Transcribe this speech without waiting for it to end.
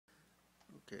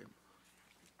Okay.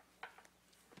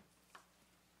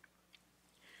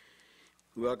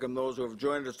 We welcome those who have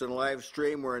joined us in the live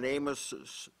stream. We're in Amos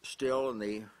still, and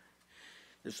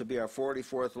this will be our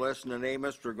 44th lesson in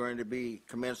Amos. We're going to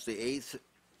commence the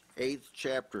eighth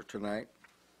chapter tonight.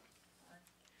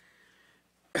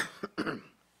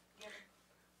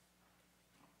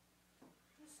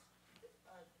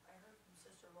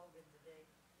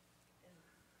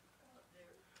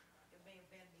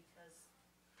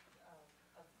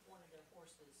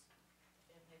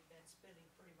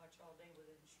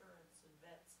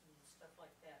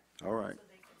 All right. So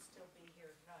they can still be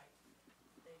here tonight.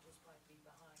 They just might be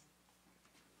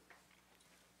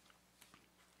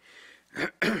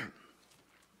behind.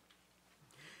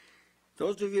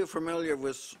 Those of you familiar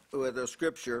with the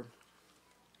scripture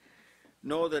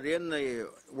know that in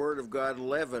the Word of God,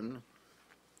 leaven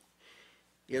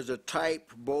is a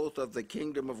type both of the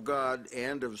kingdom of God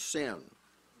and of sin.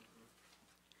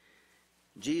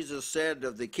 Jesus said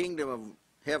of the kingdom of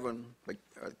heaven, the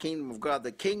kingdom of God,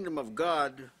 the kingdom of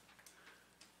God,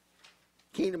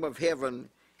 kingdom of heaven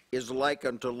is like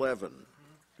unto leaven.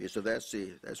 So that's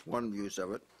one use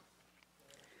of it.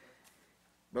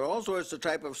 But also it's a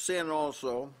type of sin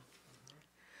also.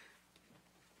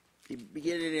 He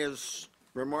beginning his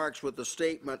remarks with the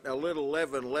statement, a little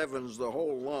leaven leavens the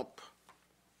whole lump.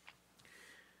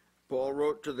 Paul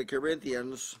wrote to the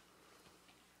Corinthians,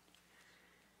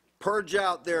 purge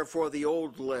out therefore the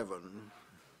old leaven,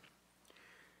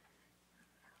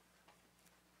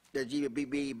 that ye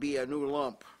be a new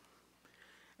lump,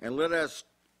 and let us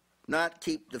not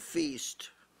keep the feast,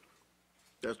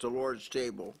 that's the Lord's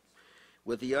table,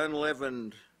 with the old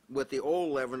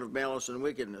leaven of malice and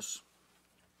wickedness.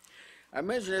 I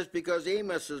mention this because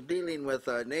Amos is dealing with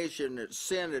a nation that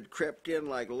sin had crept in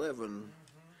like leaven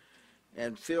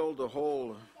and filled the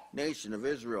whole nation of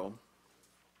Israel.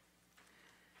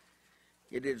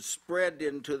 It had spread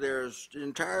into their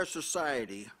entire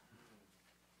society.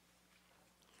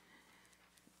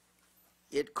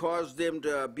 It caused them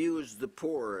to abuse the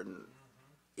poor and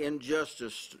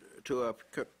injustice to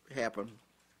happen.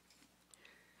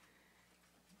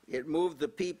 It moved the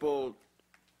people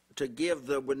to give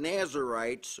the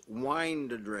Nazarites wine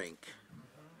to drink,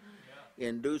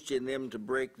 inducing them to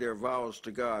break their vows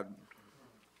to God.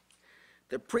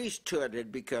 The priesthood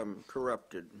had become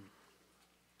corrupted.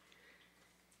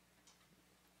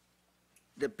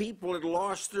 The people had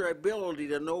lost their ability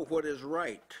to know what is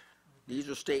right. These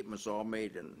are statements all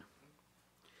made in.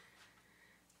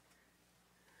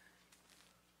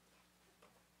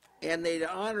 And they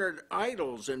honored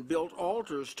idols and built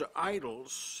altars to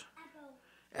idols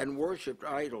and worshipped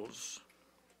idols.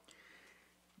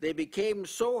 They became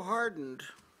so hardened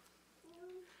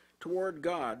toward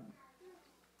God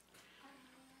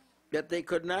that they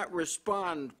could not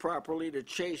respond properly to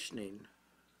chastening.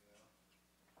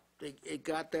 It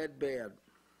got that bad.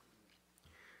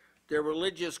 Their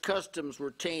religious customs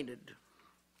were tainted.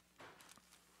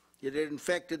 It had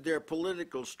infected their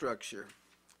political structure.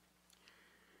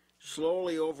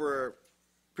 Slowly, over a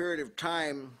period of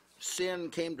time, sin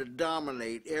came to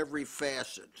dominate every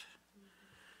facet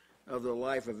of the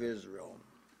life of Israel.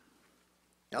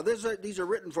 Now, these are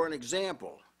written for an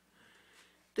example.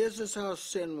 This is how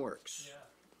sin works. Yeah.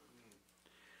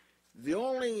 The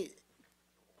only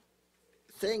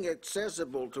thing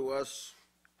accessible to us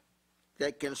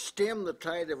that can stem the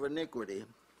tide of iniquity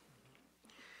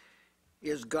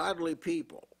is godly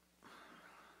people.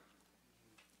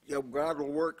 God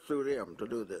will work through them to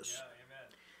do this.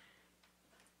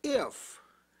 Yeah, amen. If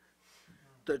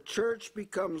the church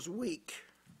becomes weak,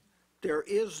 there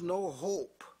is no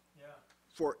hope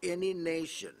for any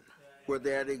nation where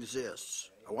that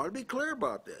exists. I want to be clear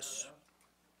about this.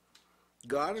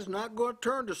 God is not going to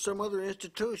turn to some other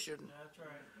institution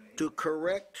to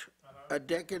correct a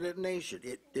decadent nation.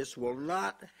 This will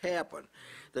not happen.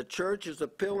 The church is the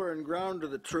pillar and ground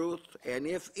of the truth, and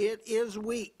if it is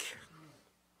weak,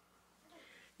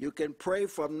 you can pray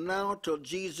from now till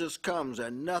Jesus comes,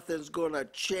 and nothing's going to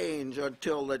change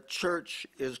until the church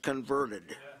is converted.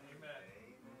 Yeah,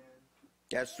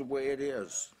 that's the way it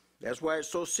is. That's why it's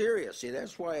so serious. See,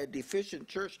 that's why a deficient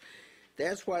church,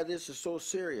 that's why this is so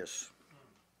serious.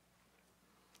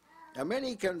 Now,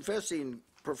 many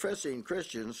professing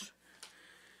Christians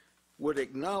would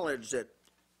acknowledge that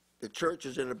the church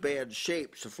is in a bad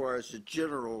shape so far as the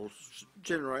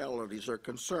generalities are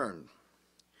concerned.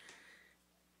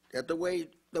 That the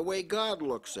way God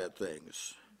looks at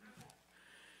things.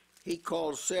 He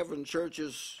called 7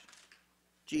 churches,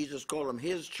 Jesus called them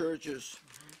his churches.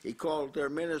 He called their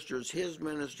ministers his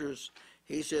ministers.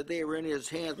 He said they were in his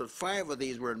hands, but 5 of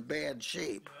these were in bad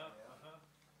shape.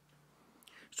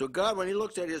 So God, when he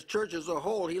looks at his church as a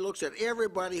whole, he looks at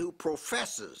everybody who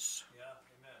professes. Yeah,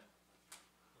 amen.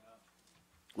 Yeah.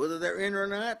 Whether they're in or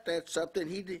not, that's something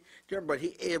he did. But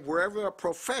wherever a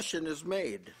profession is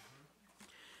made,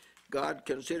 God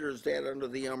considers that under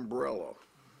the umbrella.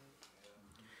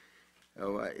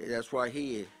 That's why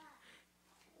he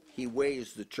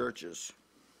weighs the churches.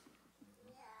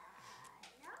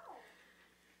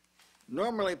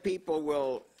 Normally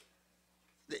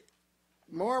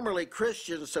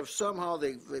Christians have somehow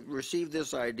they've received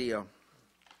this idea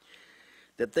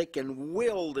that they can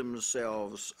will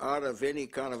themselves out of any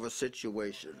kind of a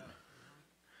situation.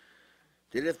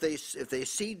 That if they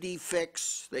see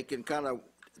defects, they can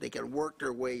work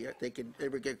their way, they can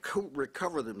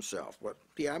recover themselves. But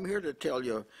yeah, I'm here to tell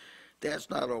you that's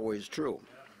not always true.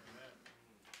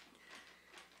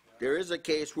 There is a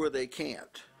case where they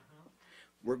can't.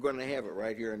 We're going to have it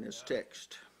right here in this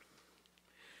text,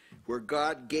 where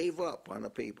God gave up on the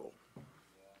people.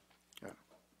 Yeah.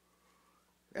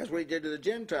 That's what he did to the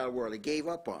Gentile world. He gave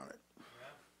up on it.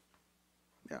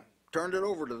 Yeah. Turned it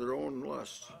over to their own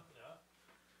lusts.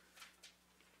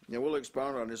 Now we'll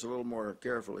expound on this a little more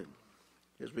carefully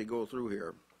as we go through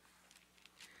here.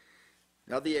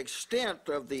 Now the extent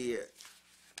of the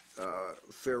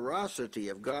ferocity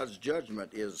of God's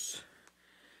judgment is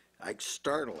like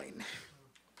startling.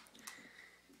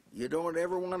 You don't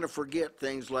ever want to forget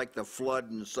things like the flood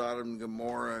in Sodom and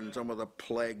Gomorrah and some of the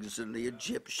plagues and the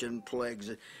Egyptian plagues.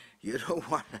 You don't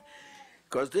want to,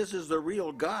 because this is the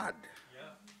real God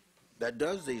that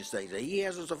does these things. He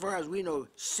hasn't, so far as we know,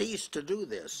 ceased to do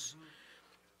this.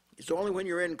 It's only when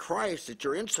you're in Christ that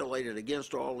you're insulated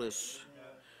against all this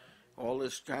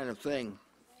kind of thing.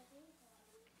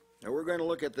 Now we're going to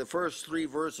look at the first 3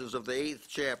 verses of the 8th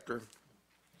chapter.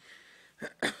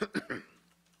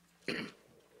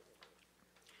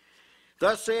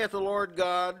 Thus hath the Lord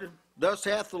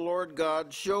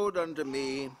God showed unto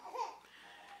me,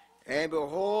 and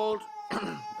behold,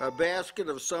 a basket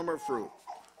of summer fruit.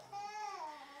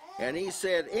 And he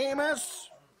said, Amos,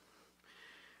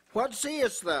 what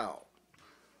seest thou?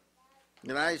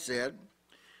 And I said,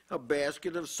 a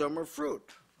basket of summer fruit.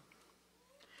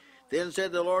 Then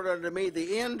said the Lord unto me,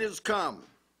 the end is come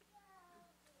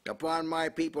upon my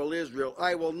people Israel.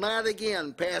 I will not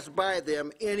again pass by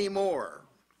them any more.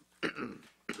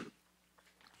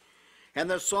 And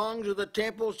the songs of the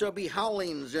temple shall be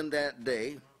howlings in that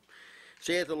day,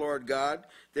 saith the Lord God.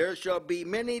 There shall be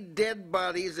many dead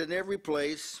bodies in every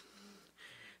place.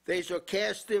 They shall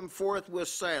cast them forth with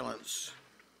silence.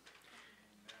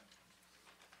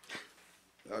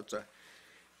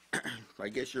 I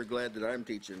guess you're glad that I'm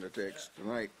teaching the text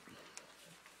tonight.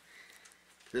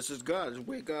 This is God.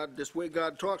 This way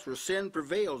God talks, where sin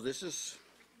prevails. This is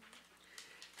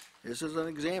an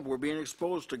example. We're being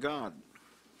exposed to God.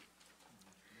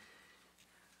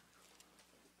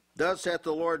 Thus hath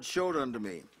the Lord showed unto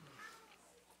me.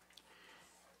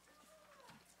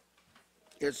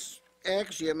 It's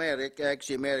axiomatic.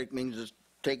 Axiomatic means it's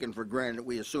taken for granted.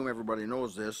 We assume everybody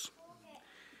knows this.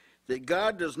 That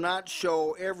God does not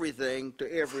show everything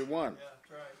to everyone. Yeah,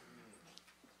 that's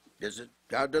right. Is it?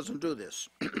 God doesn't do this.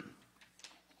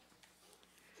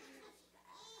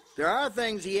 There are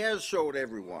things he has showed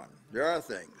everyone. There are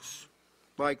things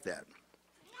like that.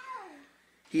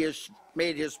 He has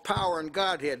made his power and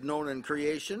Godhead known in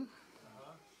creation.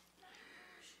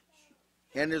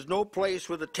 And there's no place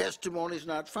where the testimony is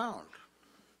not found.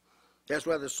 That's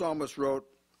why the psalmist wrote,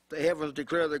 the heavens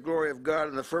declare the glory of God,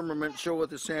 and the firmament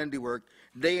showeth his handiwork.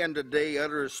 Day unto day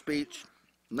uttereth speech,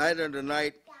 night unto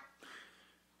night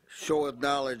showeth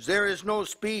knowledge. There is no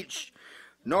speech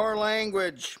nor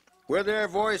language where their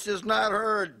voice is not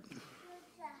heard.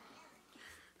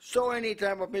 So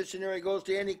anytime a missionary goes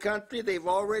to any country, they've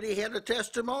already had a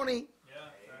testimony. Yeah,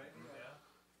 right.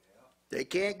 Yeah. They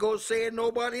can't go saying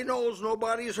nobody knows,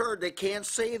 nobody's heard. They can't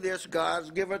say this. God's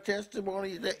given a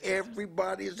testimony that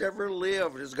everybody's ever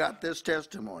lived has got this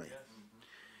testimony.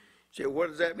 Say, what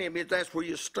does that mean? I mean, that's where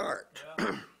you start.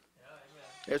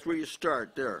 That's where you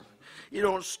start there. You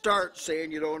don't start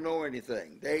saying you don't know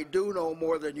anything. They do know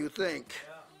more than you think.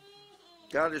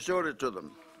 God has showed it to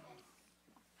them.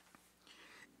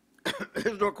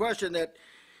 There's no question that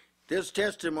this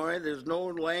testimony, there's no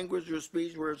language or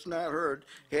speech where it's not heard,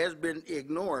 has been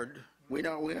ignored. We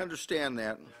understand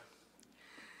that.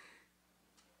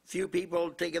 Few people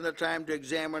have taken the time to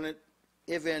examine it,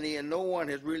 if any, and no one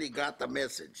has really got the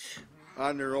message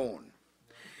on their own.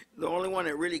 The only one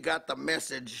that really got the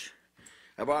message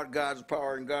about God's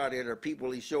power and Godhead are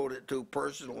people he showed it to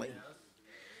personally.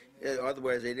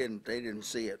 Otherwise, they didn't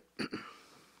see it.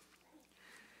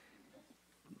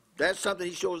 That's something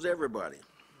he shows everybody.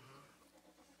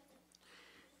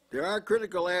 There are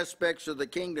critical aspects of the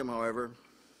kingdom, however,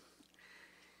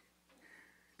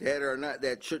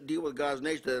 that should deal with God's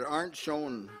nature that aren't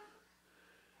shown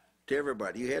to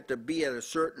everybody. You have to be at a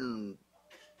certain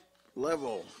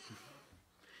level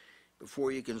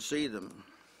before you can see them.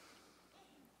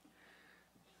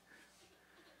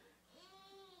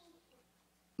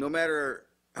 No matter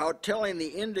how telling the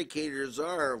indicators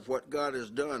are of what God has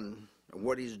done and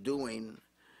what he's doing,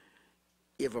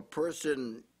 if a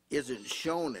person isn't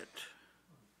shown it,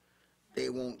 they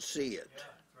won't see it. Yeah,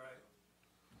 right.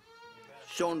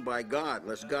 Shown by God,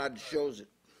 unless God shows it.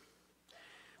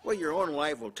 Well, your own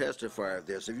life will testify of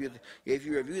this. If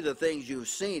you review the things you've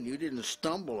seen, you didn't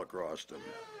stumble across them.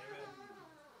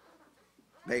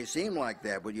 They seem like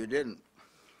that, but you didn't.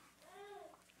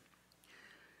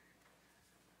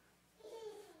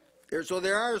 So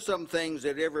there are some things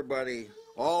that everybody,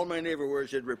 all men everywhere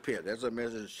should repent. That's a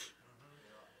message.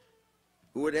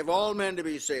 Who would have all men to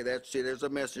be saved. There's a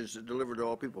message delivered to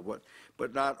all people,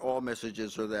 but not all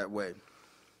messages are that way.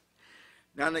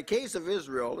 Now, in the case of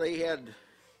Israel, they had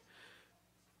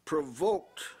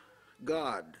provoked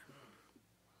God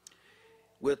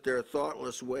with their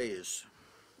thoughtless ways,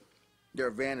 their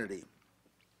vanity.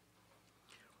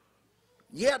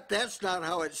 Yet, that's not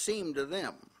how it seemed to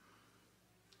them.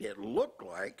 It looked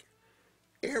like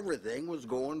everything was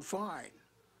going fine.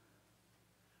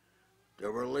 The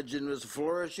religion was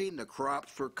flourishing, the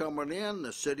crops were coming in,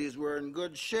 the cities were in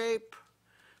good shape,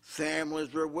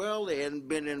 families were well, they hadn't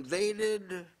been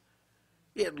invaded.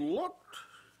 It looked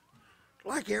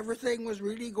like everything was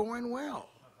really going well.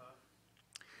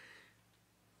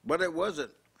 But it wasn't.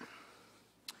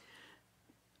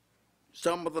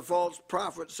 Some of the false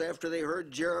prophets, after they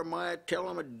heard Jeremiah tell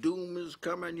them a doom is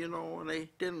coming, and they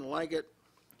didn't like it,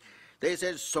 they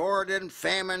said, sword and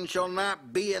famine shall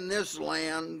not be in this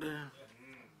land.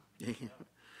 They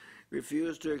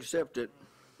refused to accept it.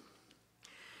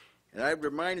 And I'd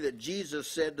remind you that Jesus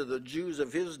said to the Jews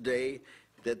of his day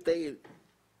that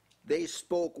they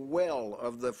spoke well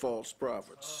of the false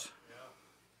prophets.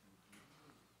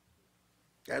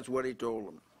 That's what he told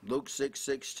them. Luke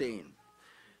 6:16.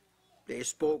 They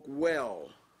spoke well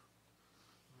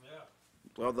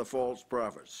of the false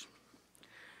prophets.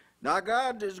 Now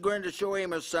God is going to show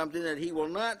Amos something that he will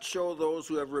not show those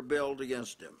who have rebelled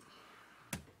against him.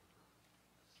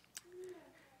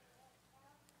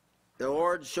 The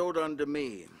Lord showed unto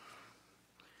me.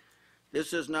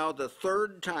 This is now the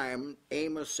third time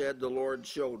Amos said the Lord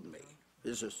showed me.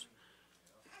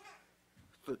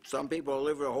 Some people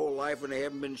live their whole life and they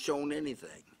haven't been shown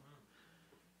anything.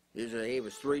 This is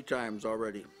Amos 3 times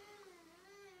already.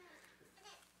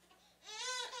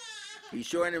 He's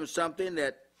showing him something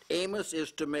that Amos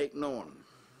is to make known.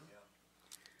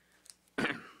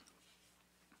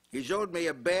 He showed me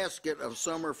a basket of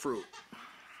summer fruit.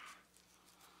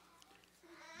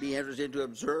 Be interested to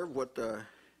observe what the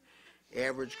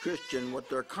average Christian, what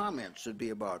their comments would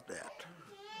be about that.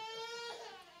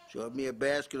 Showed me a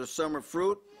basket of summer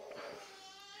fruit.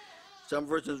 Some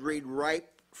versions read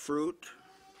ripe fruit.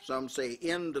 Some say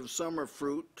end of summer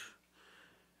fruit.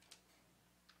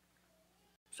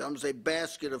 Some say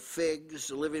basket of figs.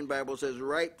 The Living Bible says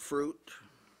ripe fruit.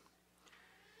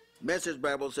 Message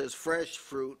Bible says fresh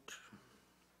fruit.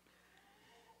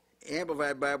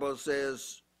 Amplified Bible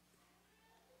says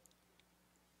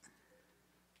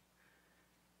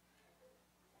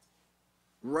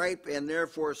ripe and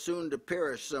therefore soon to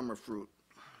perish summer fruit.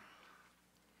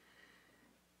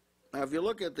 Now if you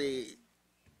look at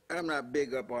I'm not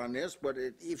big up on this, but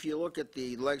if you look at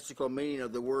the lexical meaning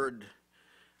of the word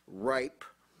ripe,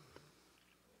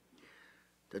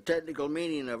 the technical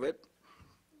meaning of it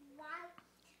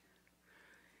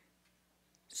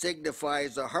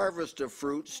signifies the harvest of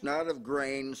fruits, not of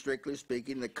grain, strictly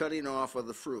speaking, the cutting off of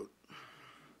the fruit.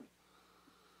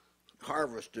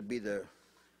 Harvest to be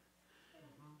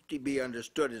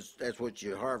understood as that's what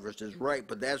you harvest is ripe,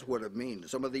 but that's what it means.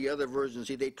 Some of the other versions,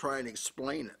 they try and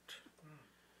explain it.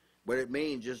 But it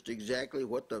means just exactly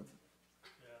what the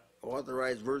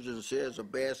authorized version says, a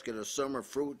basket of summer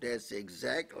fruit. That's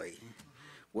exactly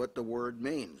what the word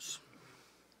means.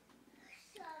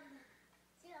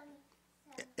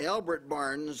 Albert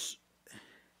Barnes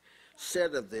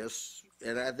said of this,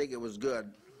 and I think it was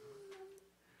good,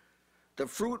 the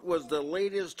fruit was the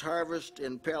latest harvest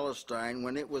in Palestine.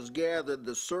 When it was gathered,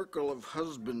 the circle of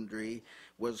husbandry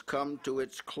was come to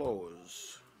its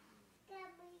close.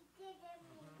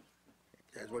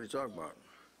 That's what he's talking about.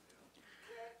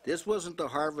 This wasn't the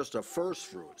harvest of first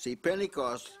fruits. See,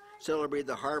 Pentecost celebrated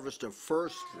the harvest of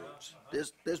first fruits.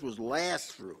 This was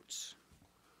last fruits.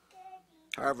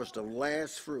 Harvest of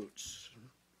last fruits.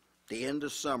 The end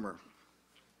of summer.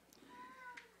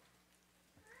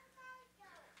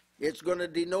 It's going to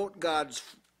denote God's,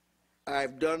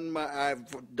 I've done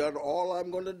all I'm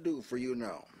going to do for you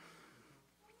now.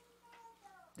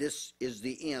 This is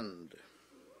the end.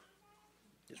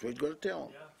 That's what he's going to tell them.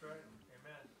 Yeah, that's right.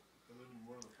 Amen. And then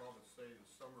one of the prophets say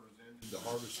the summer is ended, the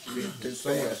harvest is It's ended. The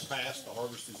summer is past. past, the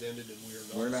harvest is ended, and we are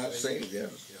not We're not saved. saved,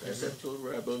 yes. That's absolutely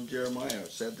right. I believe Jeremiah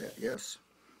said that, yes.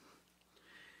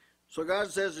 So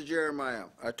God says to Jeremiah,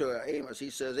 to Amos, he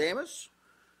says, Amos,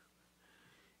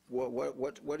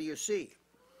 what do you see?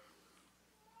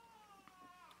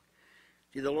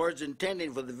 See, the Lord's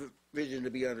intending for the vision to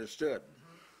be understood.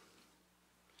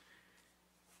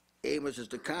 Amos is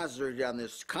to concentrate on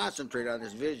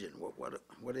this vision.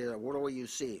 What do you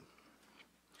see?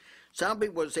 Some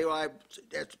people would say, well,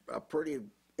 that's a pretty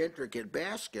intricate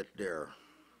basket there.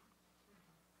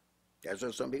 That's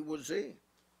what some people would see.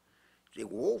 See,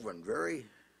 woven very.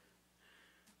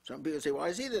 Some people say, well,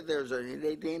 I see that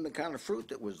they named the kind of fruit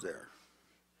that was there.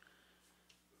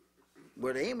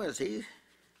 But Amos, he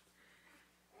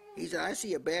said, I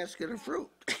see a basket of fruit.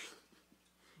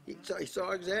 He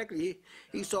saw exactly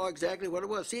what it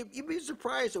was. See, you'd be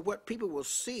surprised at what people will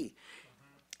see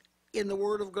in the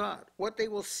Word of God. What they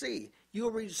will see.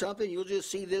 You'll read something, you'll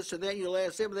just see this and that, you'll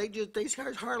ask them, they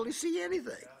hardly see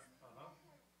anything.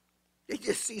 They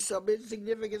just see some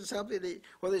insignificant something,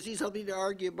 or they see something to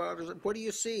argue about. Or what do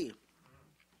you see?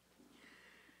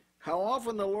 How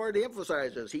often the Lord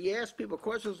emphasizes. He asks people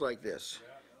questions like this.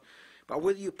 But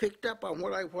whether you picked up on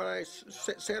what I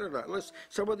said or not. Listen,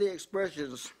 some of the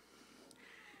expressions,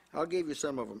 I'll give you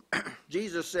some of them.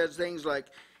 Jesus says things like,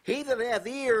 he that hath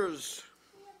ears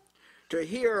to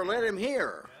hear, let him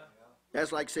hear.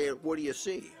 That's like saying, what do you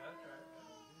see?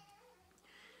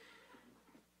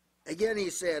 Again, he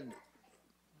said,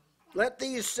 let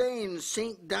these sayings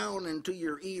sink down into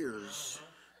your ears.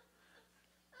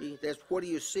 See, that's what do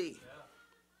you see?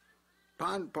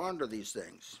 Ponder these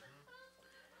things.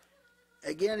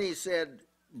 Again, he said,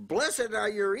 blessed are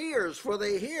your ears, for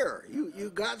they hear.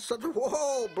 You got something,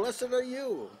 whoa, blessed are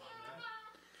you.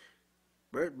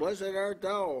 Blessed art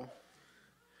thou,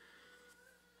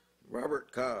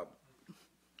 Robert Cobb.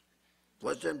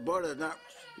 Flesh and blood is not.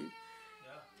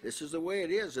 This is the way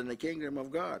it is in the kingdom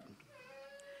of God.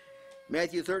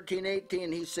 Matthew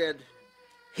 13:18, he said,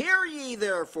 hear ye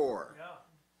therefore.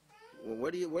 Well,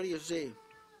 what do you see?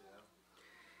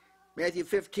 Matthew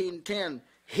 15:10,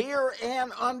 hear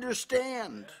and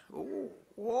understand. Oh,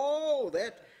 whoa,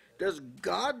 does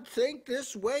God think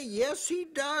this way? Yes, he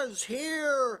does.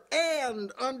 Hear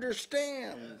and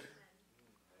understand.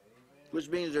 Which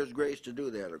means there's grace to do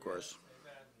that, of course.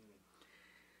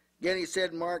 Again, he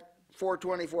said, Mark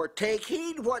 4:24, take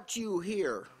heed what you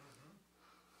hear.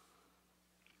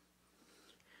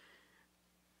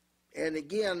 And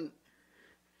again,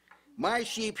 my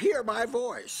sheep hear my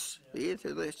voice.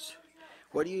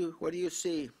 What do you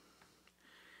see?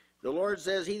 The Lord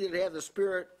says, he that hath the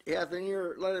Spirit hath an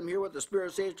ear, let him hear what the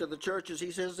Spirit says to the churches.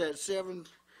 He says that seven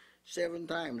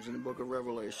times in the book of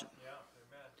Revelation.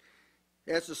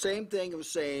 That's the same thing of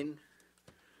saying,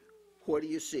 what do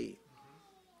you see?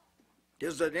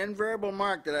 There's an invariable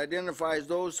mark that identifies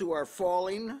those who are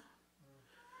falling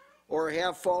or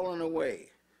have fallen away.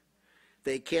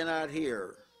 They cannot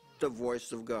hear the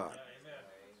voice of God.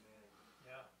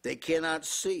 They cannot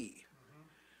see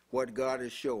what God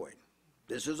is showing.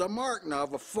 This is a mark now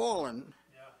of a fallen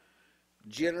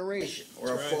generation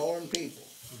or a fallen people.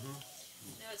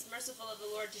 No, it's merciful of the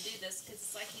Lord to do this because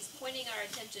it's like he's pointing our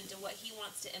attention to what he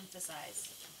wants to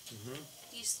emphasize.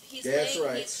 He's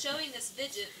showing this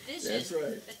vision, That's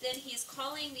right. but then he's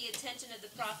calling the attention of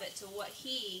the prophet to what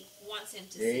he wants him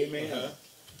to Amen. see.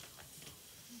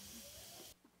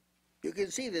 You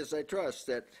can see this, I trust,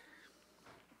 that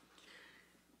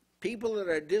people that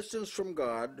are distanced from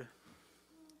God,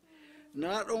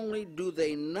 not only do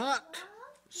they not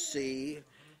see,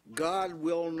 God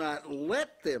will not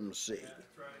let them see.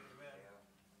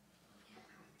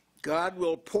 God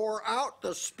will pour out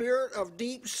the spirit of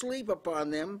deep sleep upon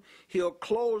them. He'll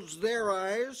close their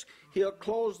eyes. He'll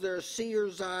close their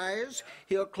seers' eyes.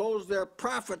 He'll close their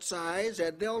prophets' eyes,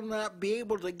 and they'll not be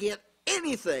able to get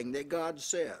anything that God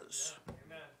says.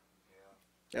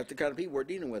 That's the kind of people we're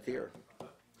dealing with here.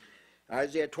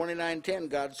 Isaiah 29:10,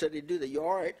 God said he'd do that. You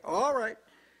all right.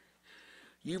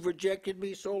 You've rejected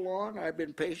me so long. I've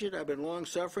been patient. I've been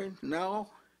long-suffering. Now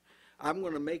I'm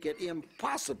going to make it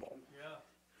impossible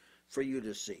for you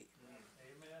to see.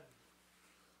 Amen.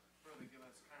 Brother Gill,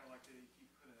 that's kind of like they keep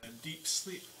putting a deep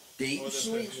sleep. Deep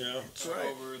sleep. That's right.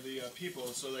 Over the people,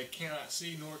 so they cannot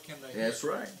see nor can they hear. That's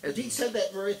right. As he said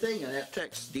that very thing in that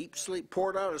text, deep sleep,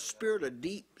 poured out a spirit of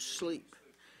deep sleep.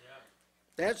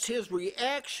 That's his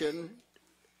reaction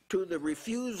to the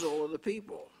refusal of the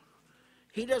people.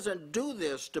 He doesn't do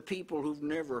this to people who've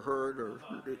never heard, or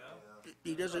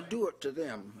he doesn't do it to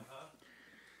them.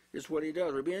 It's what he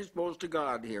does. We're being exposed to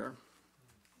God here.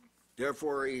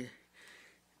 Therefore,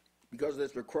 because of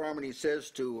this requirement, he says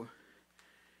to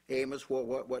Amos, well,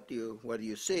 what do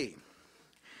you see?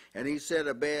 And he said,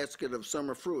 a basket of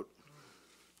summer fruit.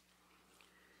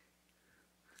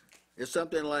 It's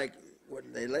something like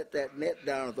when they let that net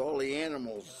down with all the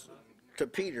animals to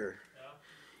Peter.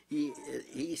 He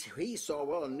saw,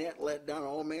 well, a net let down,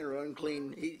 all manner of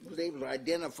unclean. He was able to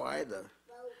identify the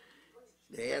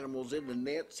animals in the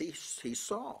nets. He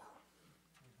saw.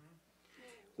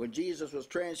 When Jesus was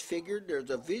transfigured, there's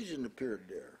a vision appeared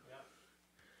there.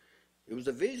 It was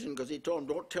a vision because he told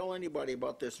them, don't tell anybody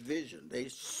about this vision. They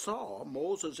saw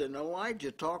Moses and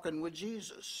Elijah talking with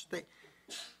Jesus.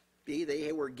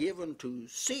 They were given to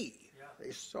see.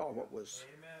 They saw what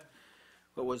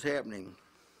was happening.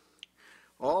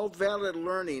 All valid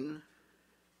learning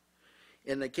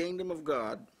in the kingdom of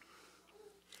God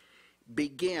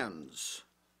begins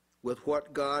with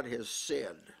what God has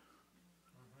said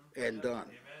and done.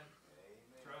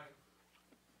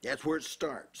 That's where it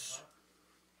starts.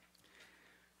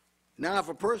 Now, if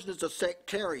a person is a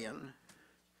sectarian,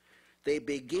 they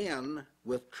begin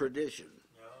with tradition.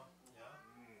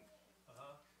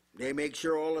 They make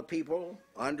sure all the people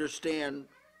understand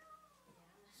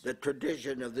the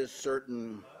tradition of this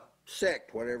certain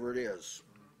sect, whatever it is.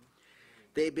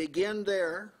 They begin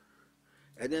there,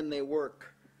 and then they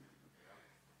work.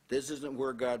 This isn't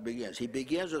where God begins. He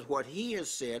begins with what he has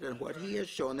said and what he has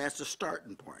shown. That's the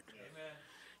starting point.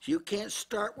 So you can't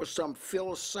start with some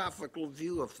philosophical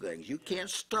view of things. You can't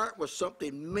start with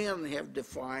something men have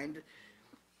defined.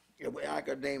 I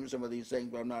could name some of these things,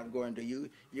 but I'm not going to.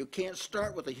 You can't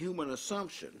start with a human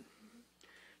assumption.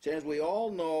 So as we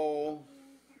all know,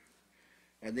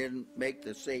 and then make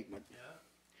the statement,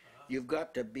 you've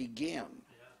got to begin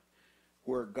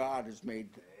where God has made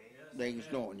things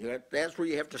known. That's where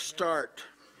you have to start.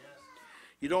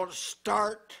 You don't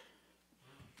start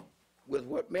with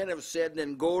what men have said and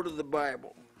then go to the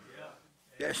Bible.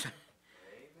 Yes.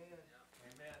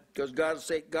 Because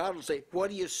God will say, what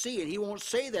do you see? And he won't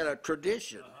say that a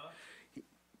tradition.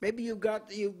 Maybe you've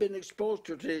been exposed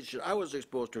to tradition. I was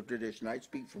exposed to tradition. I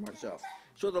speak for myself.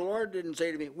 So the Lord didn't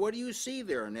say to me, what do you see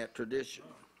there in that tradition?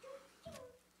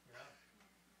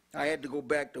 I had to go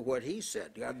back to what he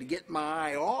said. I had to get my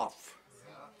eye off.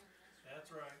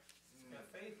 That's right. Now,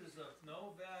 faith is of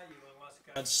no value unless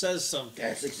God says something.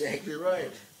 That's exactly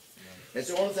right. That's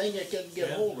the only thing you can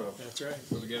get hold of. That's right.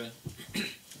 Brother Given,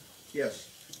 Yes.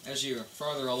 as you're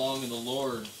farther along in the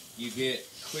Lord, you get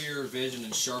clearer vision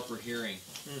and sharper hearing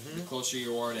the closer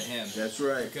you are to him. That's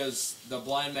right. Because the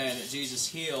blind man that Jesus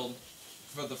healed,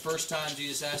 for the first time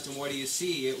Jesus asked him, what do you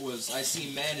see? It was, I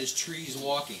see men as trees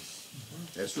walking.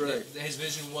 That's right. His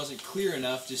vision wasn't clear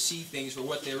enough to see things for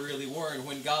what they really were. And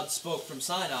when God spoke from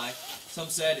Sinai, some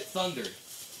said it thundered.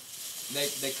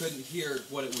 They couldn't hear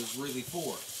what it was really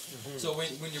for. So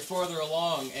when you're farther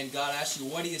along and God asks you,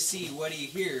 what do you see, what do you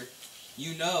hear,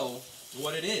 you know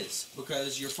what it is,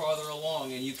 because you're farther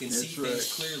along and you can see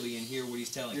things clearly and hear what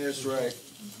he's telling you. That's right.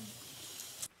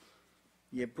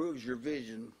 He improves your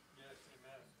vision. Yes,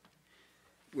 amen.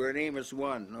 We're in Amos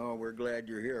 1. Oh, we're glad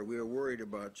you're here. We were worried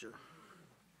about you.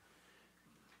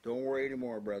 Don't worry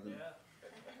anymore, brethren.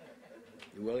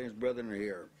 The Williams brethren are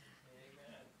here.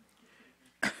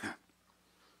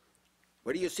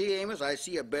 What do you see, Amos? I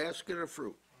see a basket of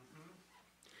fruit.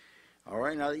 All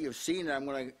right, now that you've seen it, I'm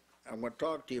going to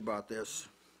talk to you about this.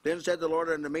 Then said the Lord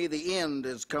unto me, the end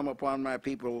is come upon my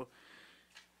people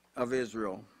of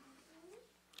Israel.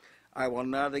 I will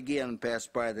not again pass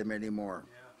by them anymore.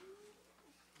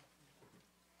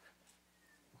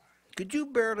 Could you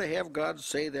bear to have God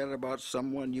say that about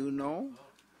someone you know?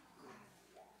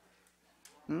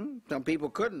 Some people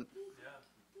couldn't.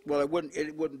 Well, it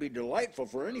wouldn't be delightful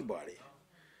for anybody.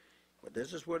 But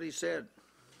this is what he said.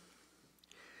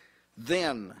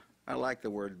 Then, I like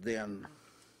the word then.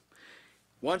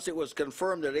 Once it was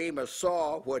confirmed that Amos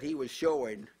saw what he was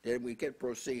showing, then we could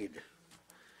proceed.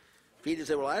 Peter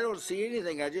said, well, I don't see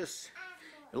anything. It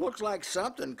looks like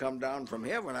something come down from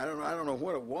heaven. I don't know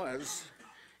what it was.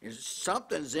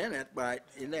 Something's in it, but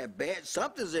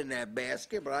something's in that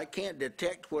basket, but I can't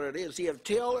detect what it is. See,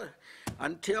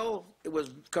 until it was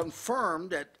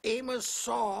confirmed that Amos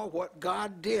saw what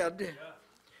God did,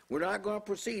 we're not going to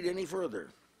proceed any further.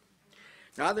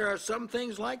 Now, there are some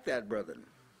things like that, brethren.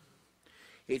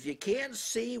 If you can't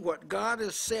see what God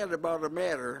has said about a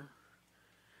matter,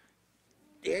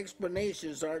 the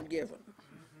explanations aren't given.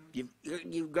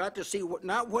 You've got to see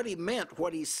not what he meant,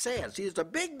 what he says. See, there's a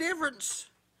big difference.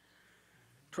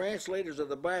 Translators of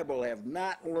the Bible have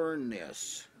not learned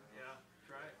this. Yeah, that's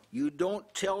right. You don't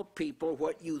tell people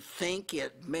what you think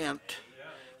it meant. Yeah.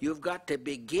 You've got to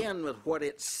begin with what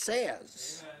it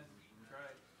says. Amen. That's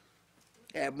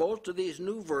right. And most of these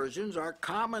new versions are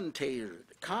commentate.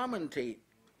 That's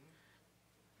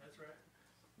right.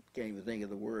 Can't even think of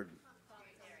the word.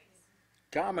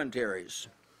 Commentaries.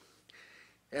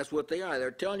 That's what they are.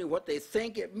 They're telling you what they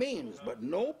think it means. But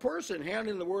no person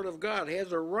handling the Word of God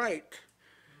has a right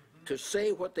to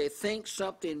say what they think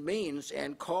something means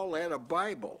and call that a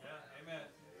Bible. Yeah, amen.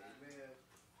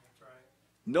 That's right.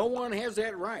 No one has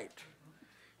that right.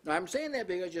 Now, I'm saying that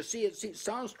because you see, it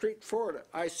sounds straightforward.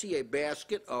 I see a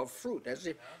basket of fruit. That's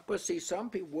it. But see, some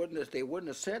people wouldn't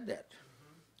have said that.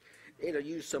 They'd have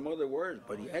used some other words,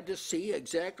 but you had to see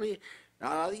exactly.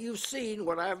 Now that you've seen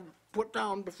what I've put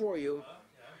down before you,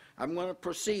 I'm going to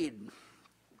proceed.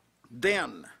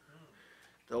 Then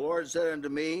the Lord said unto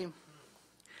me,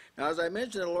 now as I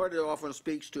mentioned, the Lord often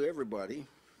speaks to everybody.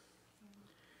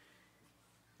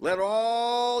 Let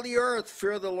all the earth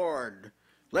fear the Lord.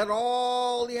 Let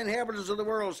all the inhabitants of the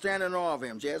world stand in awe of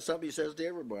him. See, that's something he says to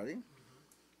everybody.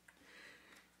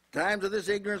 Times of this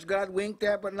ignorance God winked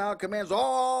at, but now commands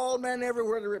all men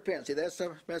everywhere to repent. See, that's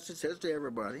the message it says to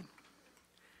everybody.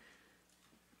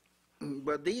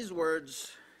 But these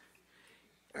words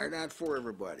are not for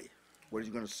everybody. What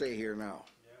he's going to say here now.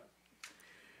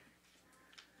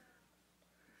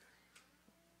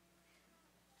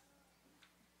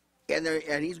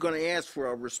 And he's going to ask for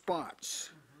a response,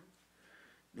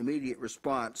 an immediate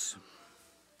response.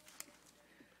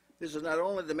 This is not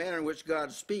only the manner in which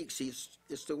God speaks,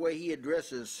 it's the way he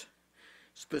addresses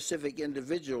specific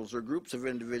individuals or groups of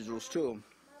individuals too.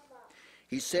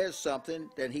 He says something,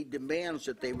 then he demands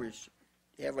that they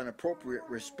have an appropriate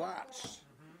response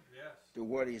to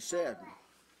what he said.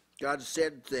 God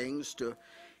said things to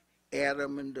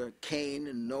Adam and to Cain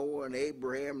and Noah and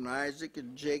Abraham and Isaac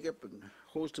and Jacob and a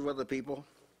host of other people.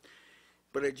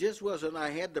 But it just wasn't, I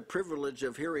had the privilege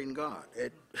of hearing God.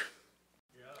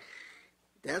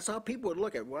 That's how people would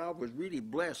look at it. Well, I was really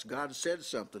blessed. God said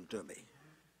something to me.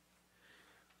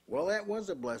 Well, that was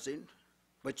a blessing,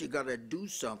 but you got to do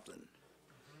something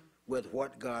with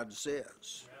what God says.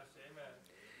 Yes, amen.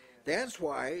 That's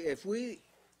why if we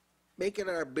make it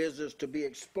our business to be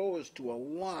exposed to a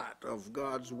lot of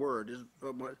God's word,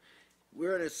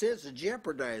 we're in a sense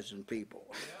jeopardizing people.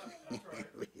 Yeah, that's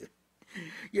right.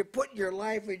 You're putting your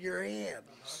life in your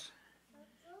hands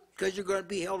because you're going to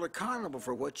be held accountable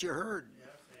for what you heard. Yes,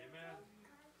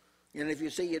 amen. And if you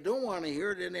say you don't want to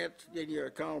hear it, then you're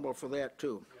accountable for that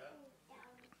too. Yeah.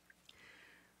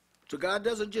 So God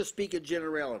doesn't just speak in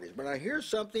generalities. But I hear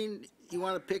something you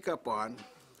want to pick up on,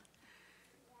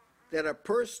 that a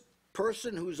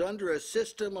person who's under a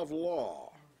system of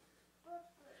law,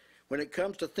 when it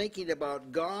comes to thinking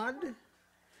about God,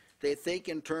 they think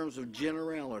in terms of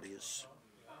generalities.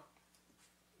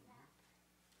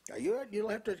 Now, you'll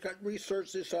have to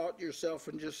research this out yourself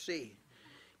and just see.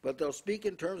 But they'll speak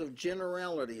in terms of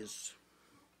generalities.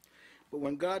 But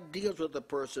when God deals with a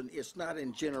person, it's not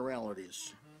in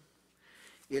generalities.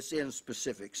 It's in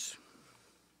specifics.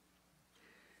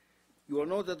 You will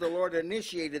note that the Lord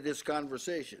initiated this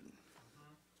conversation.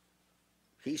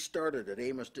 He started it.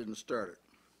 Amos didn't start it.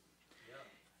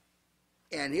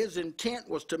 And his intent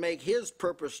was to make his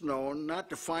purpose known, not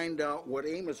to find out what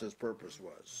Amos's purpose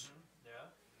was.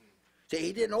 See,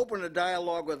 he didn't open a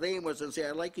dialogue with Amos and say,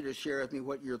 I'd like you to share with me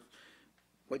what your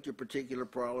particular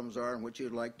problems are and what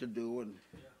you'd like to do. And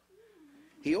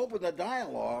he opened the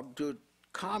dialogue to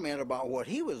comment about what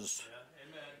he was,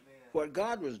 what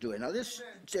God was doing. Now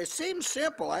it seems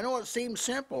simple. I know it seems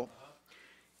simple.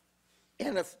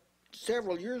 And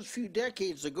several years, a few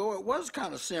decades ago, it was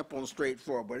kind of simple and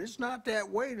straightforward, but it's not that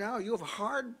way now. You're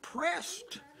hard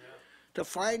pressed to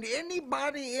find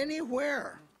anybody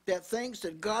anywhere that thinks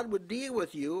that God would deal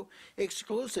with you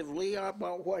exclusively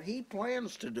about what he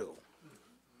plans to do.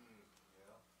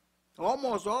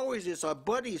 Almost always it's a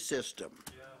buddy system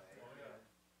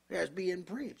that's being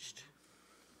preached.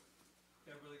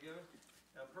 Yeah, Brother Gibbon,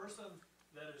 a person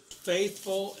that is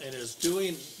faithful and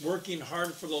is working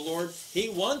hard for the Lord, he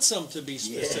wants them to be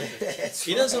specific.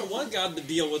 He doesn't want God to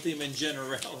deal with him in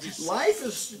generalities. Life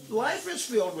is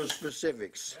filled with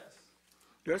specifics.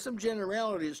 There are some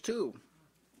generalities too.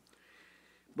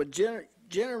 But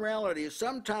generalities,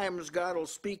 sometimes God will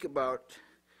speak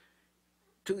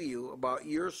to you about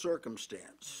your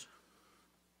circumstance.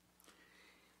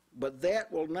 But that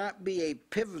will not be a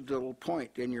pivotal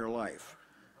point in your life.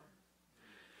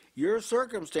 Your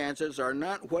circumstances are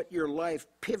not what your life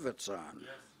pivots on.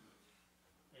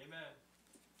 Yes. Amen.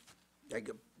 Like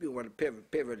you want to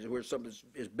pivot is where something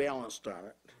is balanced on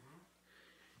it.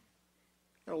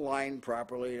 It'll line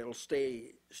properly. It'll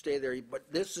stay there.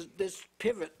 But this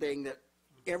pivot thing that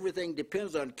everything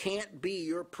depends on can't be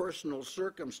your personal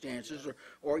circumstances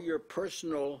or your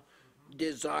personal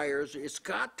desires. It's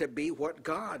got to be what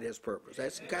God has purposed.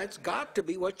 It's got to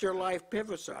be what your life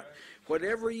pivots on.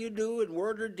 Whatever you do in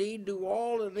word or deed, do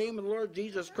all in the name of the Lord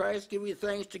Jesus Christ. Give you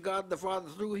thanks to God the Father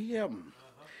through Him.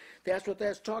 That's what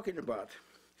that's talking about.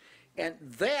 And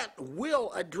that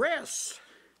will address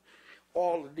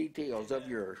all the details of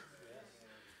your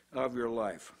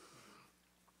life.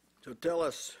 So tell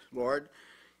us, Lord,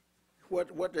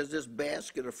 what does this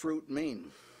basket of fruit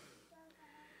mean?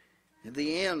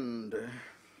 The end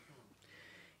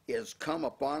is come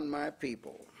upon my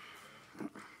people.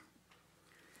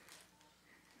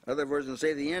 Other versions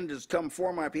say the end has come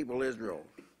for my people Israel.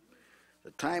 The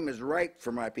time is ripe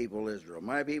for my people Israel.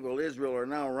 My people Israel are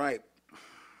now ripe.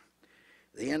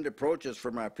 The end approaches for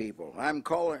my people. I'm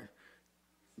calling,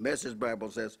 Message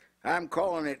Bible says, I'm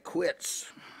calling it quits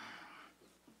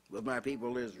with my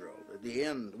people Israel. At the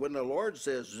end, when the Lord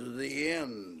says the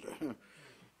end,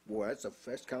 boy,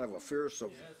 that's kind of a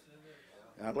fearsome,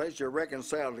 unless you're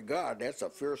reconciled to God, that's a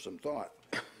fearsome thought.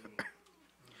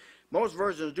 Most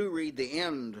versions do read the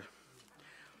end.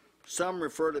 Some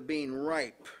refer to being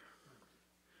ripe.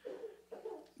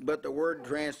 But the word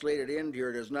translated end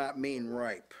here does not mean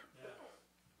ripe.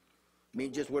 It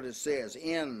means just what it says,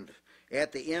 end.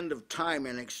 At the end of time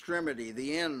and extremity,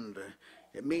 the end.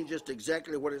 It means just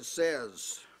exactly what it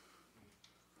says.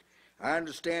 I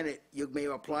understand it. You may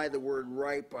apply the word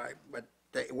ripe, but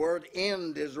the word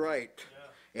end is right.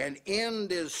 Yeah. And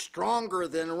end is stronger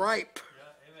than ripe.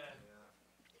 Yeah, amen.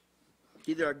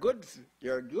 See, there are good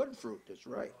fruit that's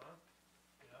ripe.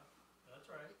 Yeah, that's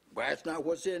right. But that's not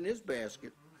what's in this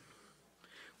basket.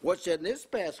 What's in this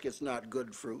basket's not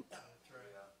good fruit. That's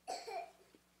right.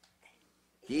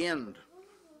 The end.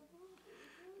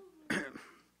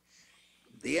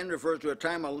 The end refers to a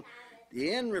time.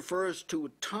 The end refers to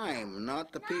time,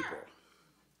 not the people.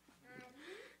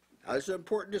 Now, this is an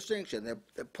important distinction.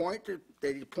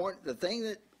 The thing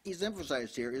that he's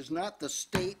emphasized here is not the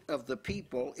state of the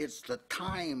people; it's the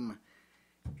time.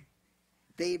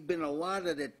 They've been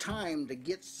allotted a time to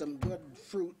get some good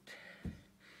fruit,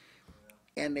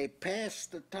 and they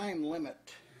passed the time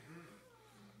limit.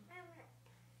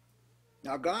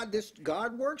 Now, God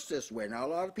works this way. Now, a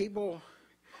lot of people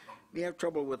may have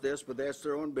trouble with this, but that's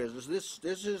their own business.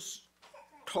 This is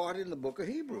taught in the book of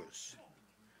Hebrews.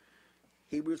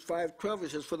 Hebrews 5:12,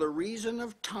 it says, for the reason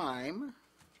of time,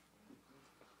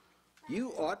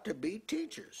 you ought to be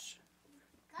teachers.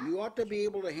 You ought to be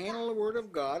able to handle the Word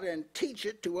of God and teach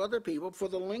it to other people for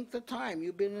the length of time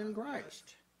you've been in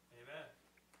Christ. Amen.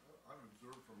 I've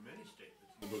observed from many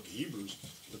statements in the book of Hebrews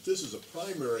that this is a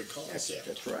primary concept.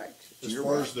 That's right. As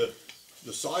far as the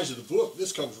size of the book,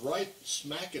 this comes right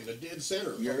smack in the dead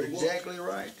center of You're the book, exactly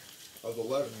right. of the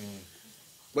letter.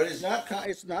 But it's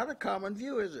not a common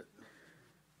view, is it?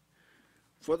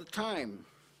 For the time.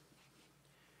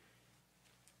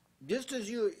 Just as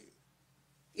you,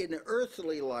 in the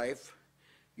earthly life,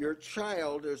 your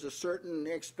child, there's a certain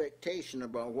expectation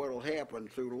about what will happen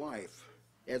through life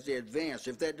as they advance.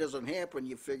 If that doesn't happen,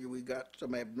 you figure we got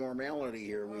some abnormality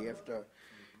here we have to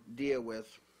deal with.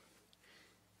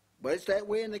 But it's that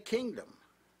way in the kingdom.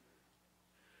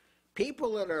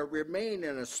 People that remain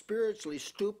in a spiritually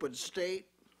stupid state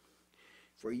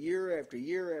for year after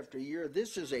year after year,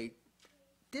 this is a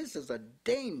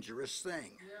dangerous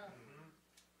thing. Yeah.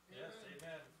 Yes,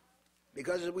 amen.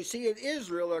 Because as we see in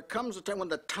Israel, there comes a time when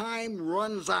the time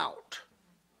runs out.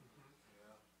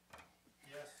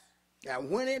 Yes. Now,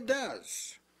 when it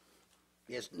does,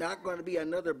 it's not going to be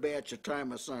another batch of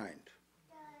time assigned,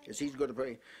 as he's going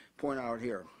to point out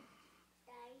here.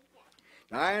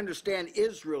 Now, I understand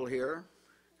Israel here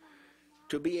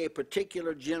to be a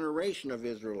particular generation of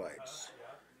Israelites.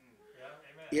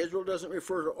 Israel doesn't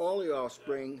refer to all the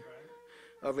offspring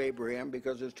of Abraham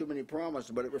because there's too many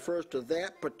promises, but it refers to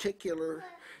that particular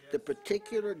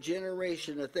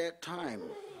generation at that time.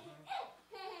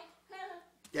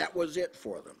 That was it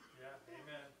for them.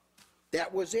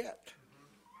 That was it.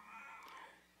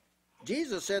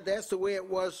 Jesus said that's the way it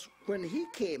was when he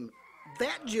came.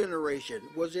 That generation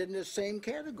was in this same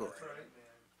category.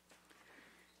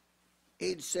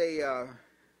 He'd say,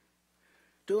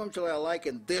 do them till I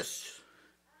liken this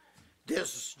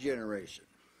generation.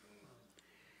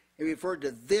 He referred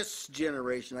to this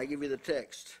generation. I give you the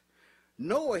text.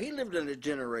 Noah, he lived in a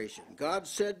generation. God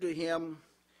said to him,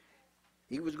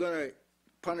 He was going to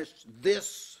punish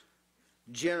this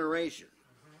generation.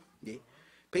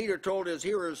 Peter told his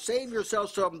hearers, save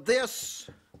yourselves from this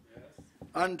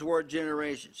untoward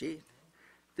generation. See,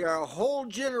 there are whole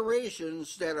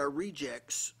generations that are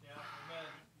rejects.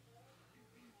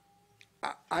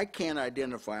 I can't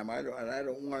identify them. I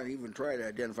don't want to even try to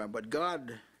identify them. But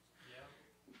God,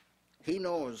 He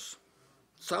knows.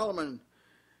 Solomon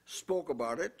spoke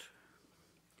about it.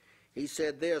 He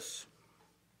said this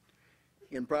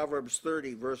in Proverbs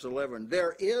 30, verse 11.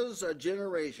 There is a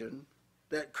generation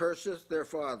that curseth their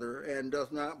father and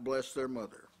doth not bless their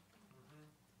mother.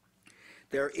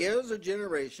 There is a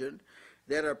generation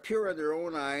that are pure in their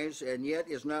own eyes and yet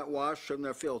is not washed from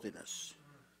their filthiness.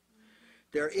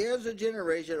 There is a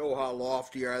generation, oh, how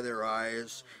lofty are their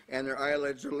eyes, and their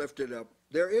eyelids are lifted up.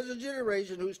 There is a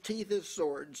generation whose teeth as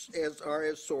swords,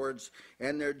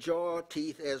 and their jaw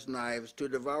teeth as knives, to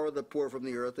devour the poor from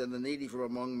the earth and the needy from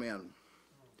among men.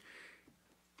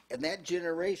 And that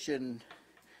generation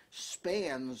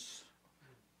spans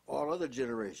all other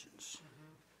generations.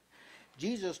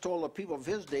 Jesus told the people of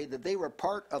his day that they were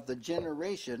part of the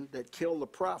generation that killed the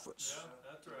prophets.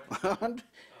 Yeah, that's right.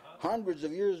 Hundreds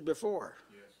of years before.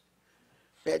 Yes.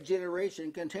 That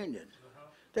generation continued.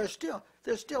 There's still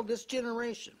this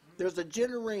generation. There's a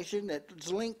generation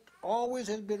that's linked, always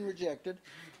has been rejected.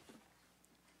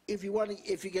 If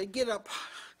you can get up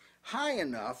high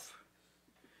enough,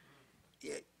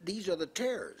 these are the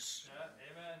tares. Yeah,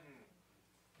 amen.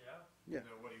 Yeah. You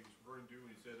know what he was referring to when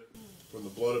he said it? From the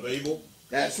blood of Abel.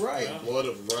 That's right. The blood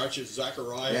of righteous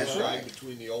Zachariah. That's right.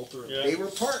 Between the altar and They were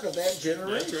part of that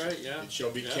generation. That's right, yeah. It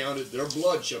shall be counted, their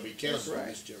blood shall be counted That's right. in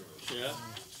this generation. Yeah.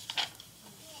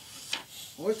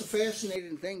 Well, it's a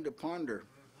fascinating thing to ponder.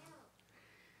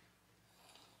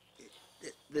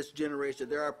 This generation.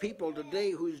 There are people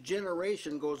today whose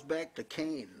generation goes back to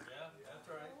Cain. Yeah, that's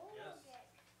right,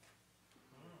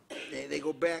 yes. They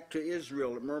go back to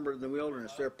Israel that murmured in the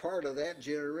wilderness. They're part of that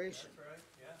generation. That's right,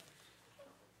 yeah.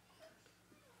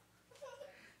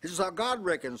 This is how God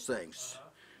reckons things.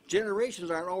 Generations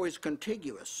aren't always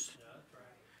contiguous. Yeah, that's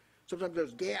right. Sometimes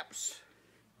there's gaps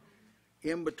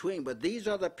in between. But these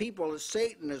are the people that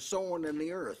Satan is sowing in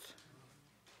the earth.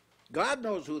 God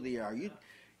knows who they are.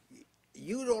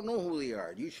 You don't know who they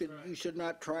are. You should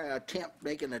not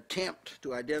make an attempt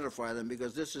to identify them,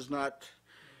 because this is not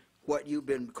what you've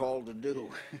been called to do.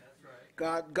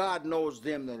 God knows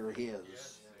them that are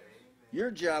his. Your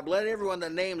job, let everyone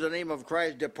that names the name of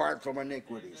Christ depart from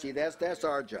iniquity. See, that's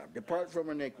our job. Depart from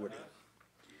iniquity.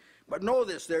 But know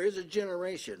this, there is a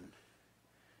generation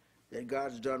that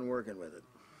God's done working with it.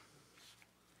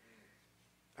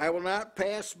 I will not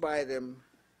pass by them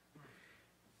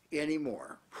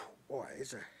anymore. Boy,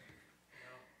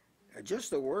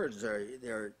 just the words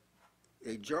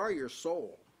they jar your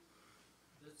soul.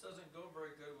 This doesn't go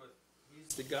very good with,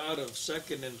 he's the God of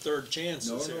second and third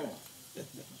chances here. No.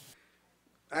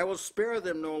 I will spare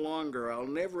them no longer. I'll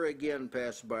never again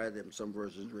pass by them, some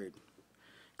versions read.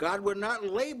 God would not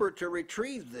labor to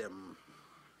retrieve them.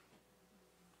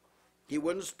 He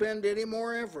wouldn't spend any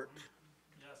more effort.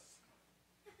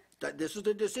 Yes. This is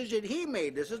the decision he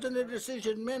made. This isn't a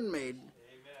decision men made.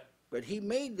 Amen. But he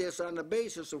made this on the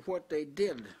basis of what they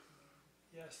did.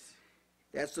 Yes.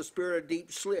 That's the spirit of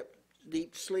deep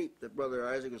sleep that Brother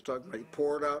Isaac was talking about. He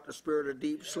poured out the spirit of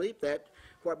deep sleep.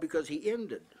 Because he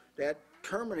ended. That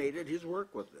terminated his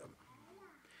work with them.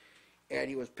 And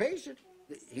he was patient.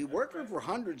 He worked with them for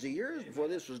hundreds of years before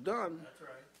this was done. That's right.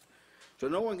 So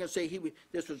no one can say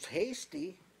this was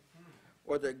hasty,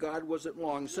 or that God wasn't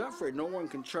long-suffering. No one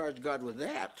can charge God with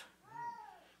that.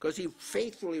 Because he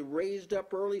faithfully raised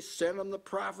up early, sent the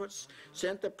prophets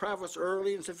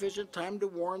early in sufficient time to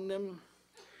warn them.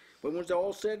 But when it's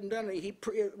all said and done, he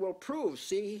will prove,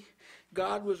 see,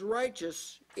 God was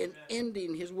righteous in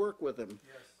ending his work with them.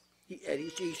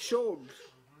 Yes. He showed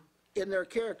in their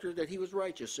character that he was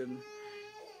righteous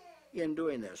in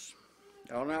doing this.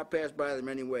 I will not pass by them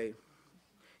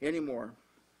anymore.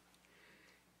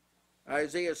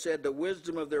 Isaiah said, the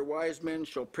wisdom of their wise men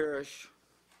shall perish,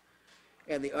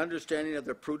 and the understanding of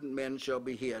their prudent men shall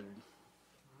be hid.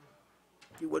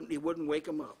 He wouldn't wake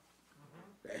them up.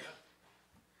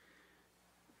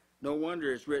 No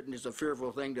wonder it's written, it's a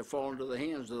fearful thing to fall into the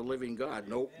hands of the living God.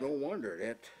 No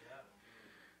wonder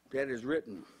that is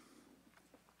written.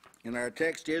 In our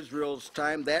text, Israel's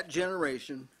time, that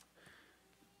generation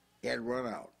had run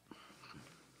out.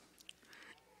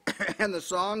 And the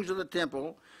songs of the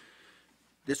temple,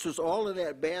 this was all in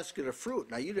that basket of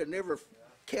fruit. Now, you'd have never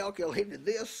calculated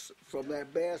this from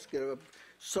that basket of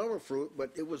summer fruit,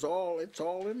 but it's all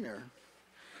in there.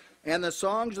 And the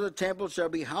songs of the temple shall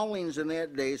be howlings in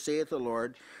that day, saith the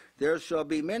Lord. There shall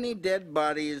be many dead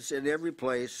bodies in every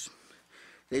place.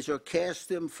 They shall cast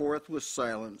them forth with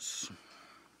silence.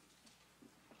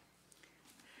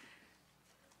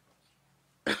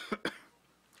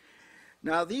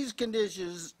 Now these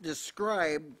conditions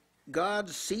describe God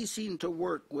ceasing to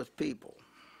work with people.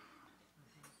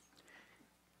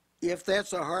 If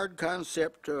that's a hard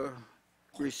concept to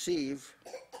receive,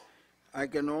 I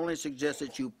can only suggest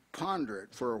that you ponder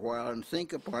it for a while and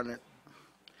think upon it,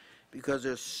 because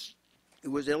it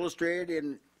was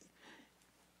illustrated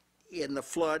in the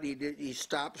flood. He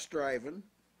stopped striving.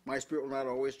 My spirit will not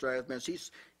always strive.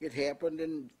 It happened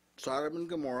in Sodom and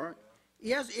Gomorrah.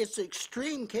 Yes, it's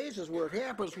extreme cases where it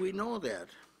happens. We know that.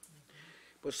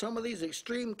 But some of these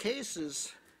extreme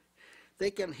cases,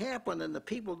 they can happen and the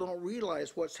people don't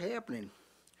realize what's happening.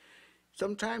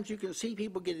 Sometimes you can see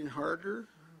people getting harder,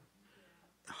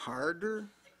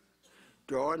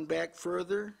 drawing back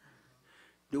further,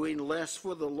 doing less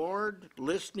for the Lord,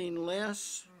 listening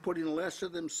less, putting less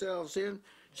of themselves in.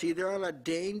 See, they're on a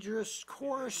dangerous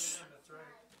course.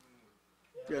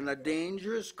 They're on a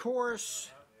dangerous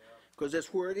course, because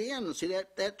that's where it ends. See,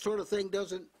 that sort of thing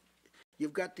doesn't,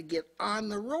 you've got to get on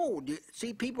the road.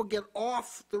 See, people get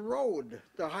off the road,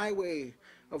 the highway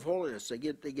of holiness. They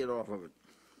get off of it.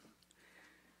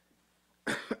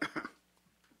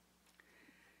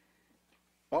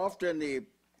 Often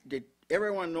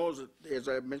everyone knows, as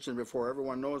I mentioned before,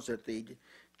 everyone knows that the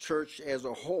church as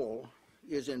a whole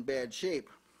is in bad shape.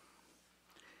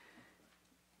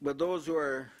 But those who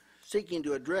are seeking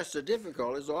to address the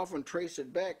difficulties often trace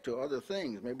it back to other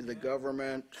things. Maybe the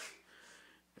government,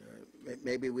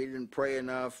 maybe we didn't pray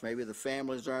enough, maybe the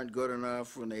families aren't good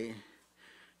enough, and they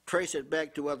trace it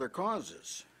back to other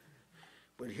causes.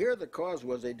 But here the cause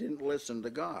was they didn't listen to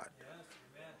God.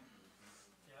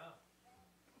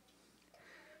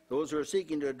 Those who are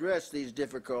seeking to address these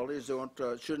difficulties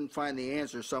shouldn't find the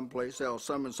answer someplace else.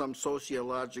 Some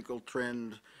sociological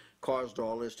trend caused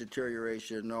all this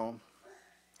deterioration. No.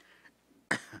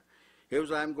 Here's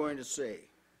what I'm going to say.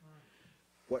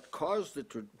 What caused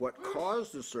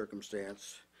the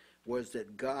circumstance was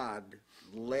that God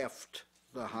left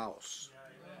the house.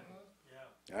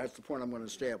 That's the point I'm going to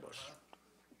establish.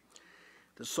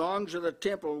 The songs of the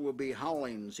temple will be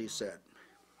howlings, he said.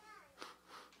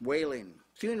 Wailing.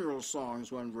 Funeral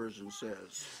songs, one version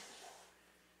says.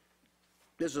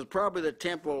 This is probably the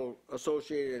temple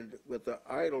associated with the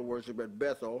idol worship at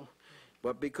Bethel,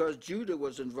 but because Judah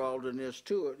was involved in this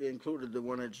too, it included the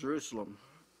one at Jerusalem.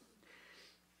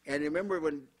 And remember,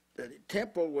 when the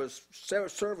temple was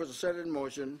service set in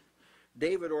motion,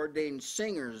 David ordained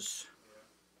singers,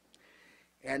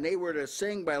 and they were to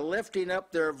sing by lifting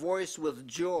up their voice with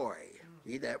joy.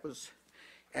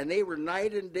 And they were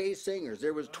night and day singers.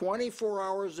 There was 24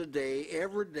 hours a day,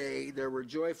 every day, there were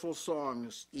joyful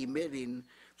songs emitting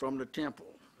from the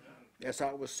temple. That's how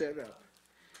it was set up.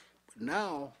 But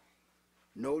now,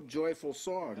 no joyful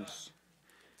songs.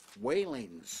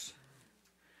 Wailings.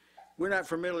 We're not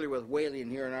familiar with wailing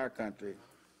here in our country.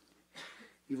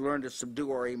 You've learned to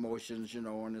subdue our emotions,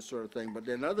 and this sort of thing. But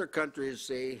in other countries,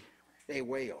 they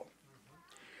wail.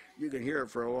 You can hear it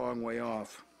for a long way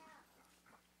off.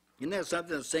 Isn't that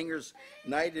something? The singers,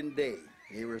 night and day,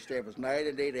 they were established night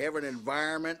and day to have an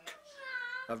environment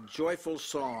of joyful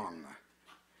song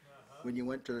when you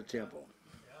went to the temple.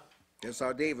 That's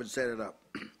how David set it up.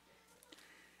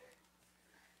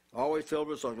 Always filled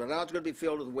with songs, but now it's going to be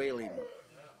filled with wailing.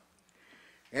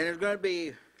 And there's going to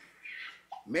be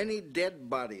many dead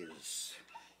bodies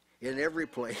in every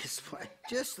place.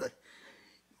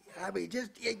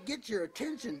 It gets your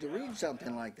attention to read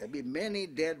something like that. Be many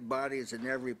dead bodies in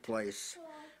every place.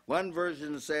 One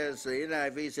version says, the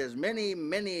NIV says, many,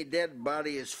 many dead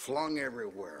bodies flung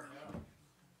everywhere.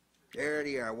 There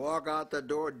they are. Walk out the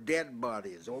door, dead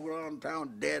bodies. Over around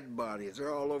town, dead bodies.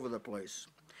 They're all over the place.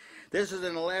 This is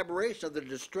an elaboration of the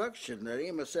destruction that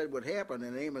Amos said would happen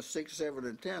in Amos 6, 7,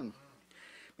 and 10.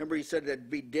 Remember, he said there'd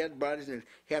be dead bodies and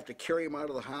they'd have to carry them out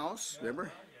of the house.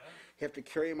 Remember? Have to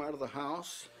carry them out of the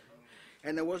house.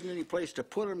 And there wasn't any place to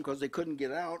put them because they couldn't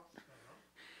get out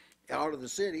of the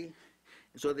city.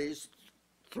 So they just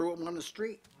threw them on the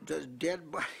street. Just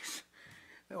dead bodies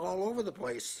all over the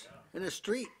place. In the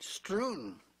street,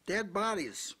 strewn. Dead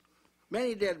bodies.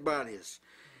 Many dead bodies.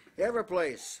 Every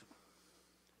place.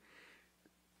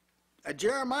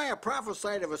 Jeremiah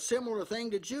prophesied of a similar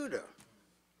thing to Judah.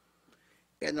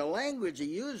 And the language he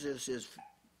uses is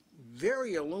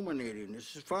very illuminating.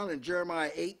 This is found in Jeremiah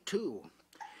 8:2.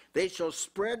 They shall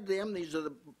spread them,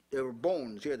 they were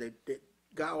bones here, they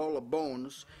got all the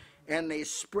bones, And they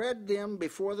spread them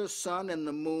before the sun and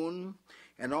the moon,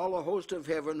 and all the host of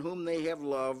heaven, whom they have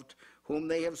loved, whom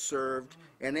they have served,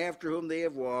 and after whom they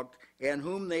have walked, and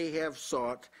whom they have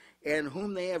sought, and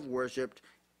whom they have worshipped.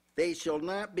 They shall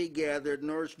not be gathered,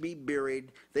 nor be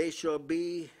buried. They shall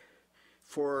be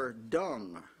for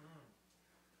dung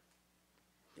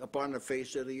upon the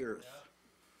face of the earth.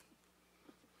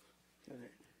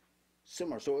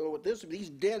 Similar. So these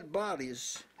dead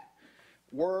bodies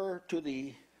were to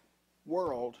the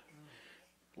world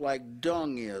like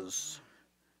dung is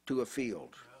to a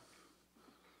field.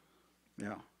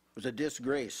 Yeah. It was a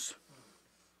disgrace.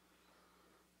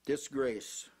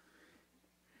 Disgrace.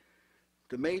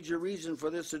 The major reason for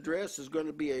this address is going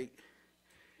to be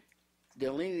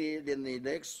delineated in the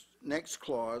next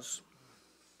clause.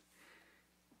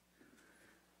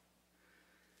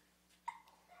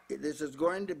 This is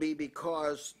going to be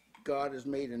because God has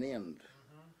made an end.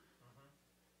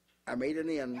 I made an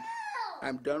end.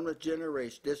 I'm done with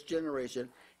this generation,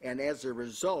 and as a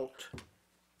result,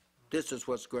 this is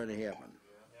what's going to happen.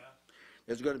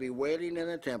 There's going to be wailing in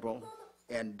the temple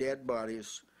and dead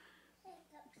bodies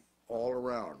all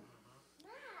around.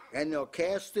 And they'll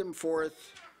cast them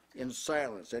forth in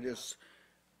silence. That is,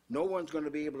 no one's going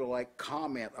to be able to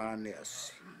comment on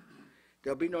this.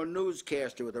 There'll be no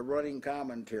newscaster with a running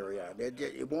commentary on it.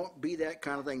 It won't be that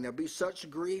kind of thing. There'll be such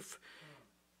grief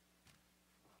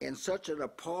and such an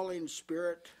appalling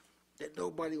spirit that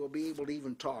nobody will be able to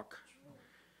even talk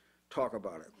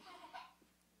about it.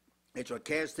 It shall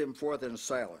cast them forth in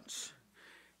silence.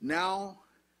 Now,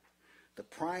 the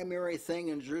primary thing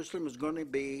in Jerusalem is going to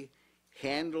be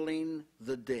handling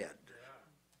the dead.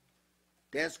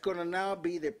 That's going to now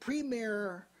be the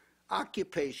premier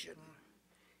occupation,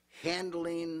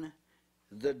 handling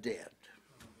the dead.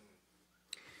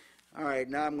 All right,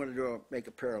 now I'm going to make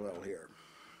a parallel here.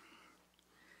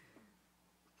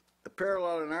 The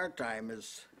parallel in our time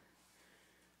is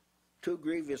too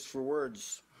grievous for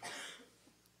words.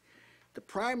 The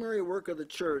primary work of the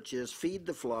church is feed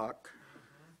the flock,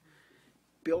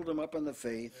 build them up in the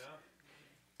faith,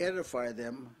 edify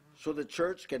them, so the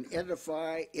church can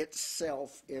edify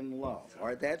itself in love. All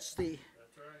right, that's the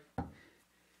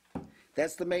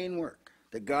main work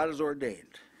that God has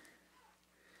ordained.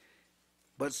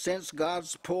 But since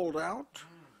God's pulled out,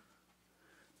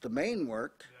 the main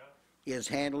work is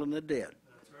handling the dead.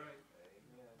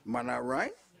 Am I not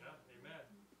right?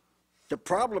 The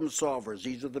problem solvers,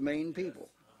 these are the main people.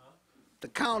 The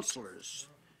counselors,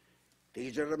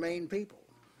 these are the main people.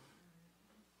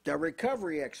 The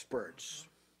recovery experts,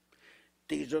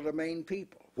 these are the main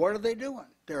people. What are they doing?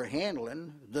 They're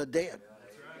handling the dead.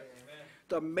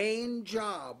 The main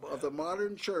job of the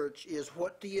modern church is,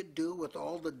 what do you do with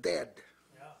all the dead?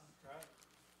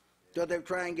 So they're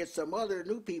trying to get some other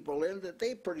new people in that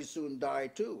they pretty soon die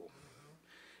too.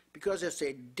 Because it's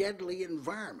a deadly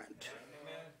environment.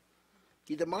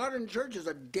 See, the modern church is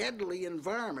a deadly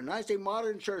environment. And I say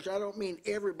modern church, I don't mean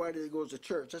everybody that goes to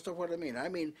church. That's not what I mean. I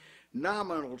mean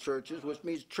nominal churches, which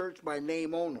means church by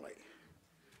name only.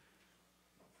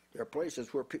 There are places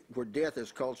where death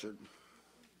is cultured.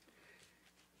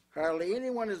 Hardly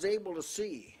anyone is able to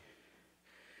see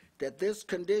that this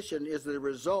condition is the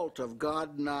result of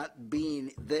God not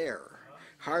being there.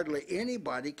 Hardly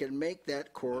anybody can make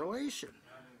that correlation.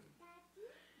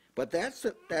 But that's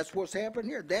what's happened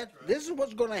here. This is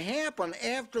what's going to happen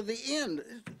after the end.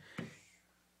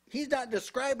 He's not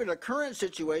describing a current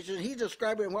situation. He's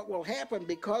describing what will happen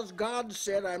because God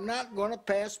said, I'm not going to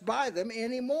pass by them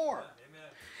anymore.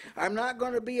 I'm not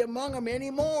going to be among them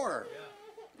anymore.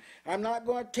 I'm not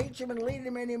going to teach them and lead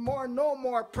them anymore. No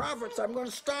more prophets. I'm going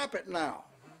to stop it now.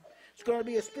 It's going to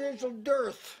be a spiritual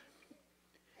dearth.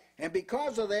 And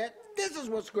because of that, this is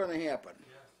what's going to happen.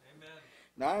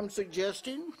 Now I'm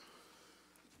suggesting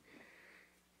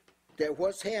that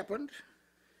what's happened,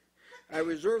 I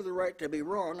reserve the right to be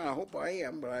wrong. I hope I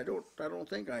am, but I don't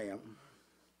think I am.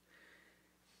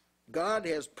 God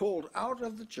has pulled out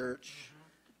of the church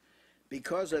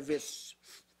because of its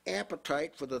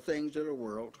appetite for the things of the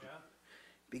world,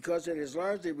 because it has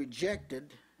largely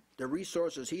rejected the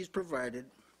resources he's provided.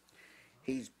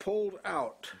 He's pulled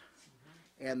out,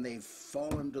 and they've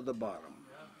fallen to the bottom.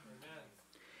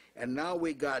 And now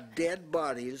we got dead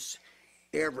bodies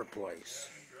every place.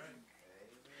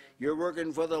 You're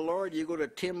working for the Lord, you go to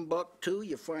Timbuktu,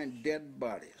 you find dead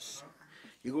bodies.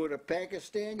 You go to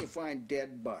Pakistan, you find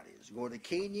dead bodies. You go to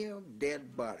Kenya,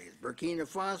 dead bodies. Burkina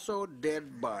Faso,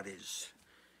 dead bodies.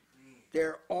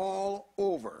 They're all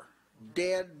over,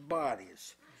 dead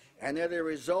bodies. And they're the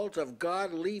result of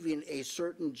God leaving a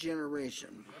certain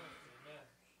generation.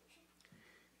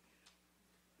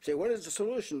 Say, what is the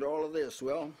solution to all of this?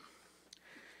 Well,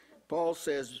 Paul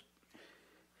says,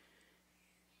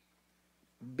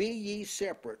 "Be ye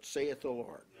separate, saith the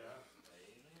Lord.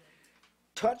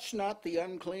 Touch not the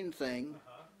unclean thing,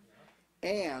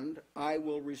 and I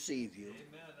will receive you."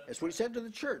 That's what he said to the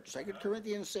church, 2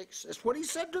 Corinthians 6. That's what he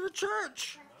said to the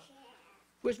church,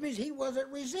 which means he wasn't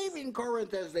receiving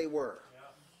Corinth as they were.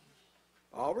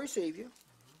 I'll receive you,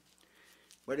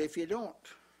 but if you don't,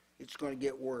 it's going to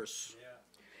get worse.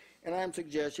 And I'm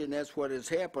suggesting that's what has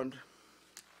happened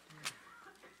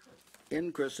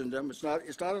in Christendom. It's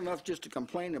not enough just to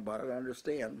complain about it, I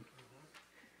understand.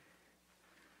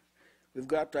 We've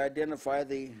got to identify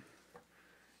the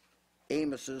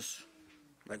Amoses.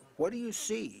 Like, what do you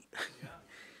see?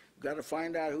 We've got to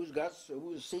find out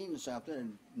who's seen something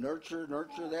and nurture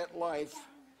that life,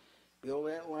 build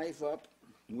that life up.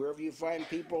 Wherever you find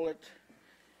people that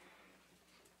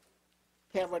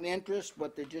have an interest,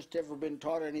 but they just never been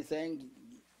taught anything,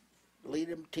 lead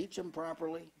them, teach them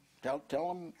properly, tell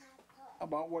them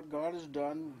about what God has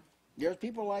done. There's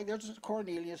people like, there's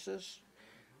Cornelius's.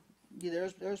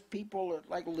 There's people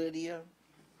like Lydia.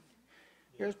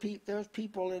 There's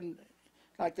people in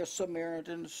like the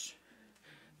Samaritans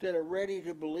that are ready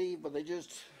to believe, but they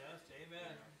just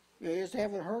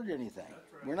haven't heard anything.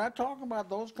 Right. We're not talking about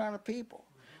those kind of people.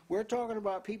 We're talking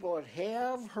about people that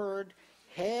have heard,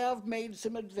 have made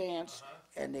some advance,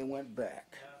 and they went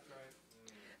back.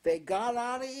 Right. They got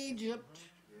out of Egypt,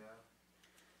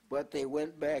 but they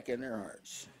went back in their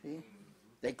hearts. See?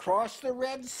 They crossed the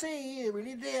Red Sea, they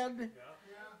really did,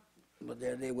 but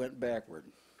then they went backward.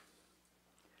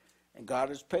 And God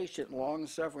is patient and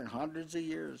long-suffering, hundreds of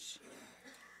years.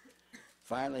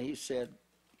 Finally, he said,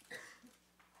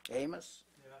 "Amos,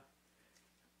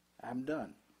 I'm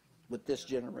done with this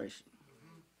generation."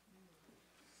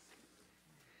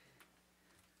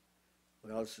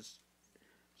 Well, it's just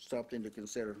something to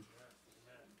consider.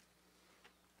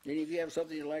 Any of you have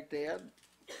something you'd like to add,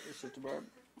 Sister Barb?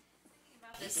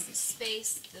 About this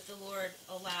space that the Lord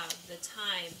allowed, the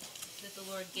time that the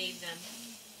Lord gave them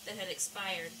that had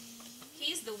expired.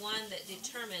 He's the one that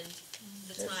determined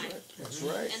the time. That's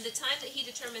right. And the time that he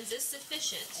determines is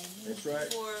sufficient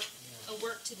for a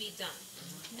work to be done.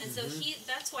 And so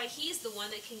that's why he's the one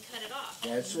that can cut it off.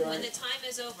 That's right. When the time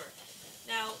is over.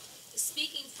 Now,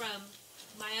 speaking from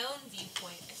my own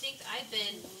viewpoint, I think I've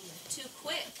been too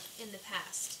quick in the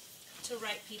past to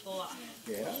write people off.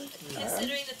 Yeah.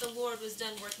 Considering that the Lord was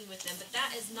done working with them. But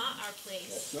that is not our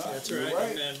place. That's right.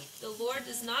 Amen. The Lord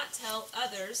does not tell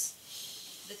others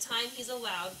the time he's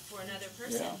allowed for another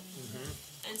person.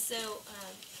 And so,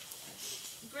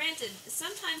 granted,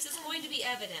 sometimes it's going to be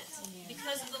evident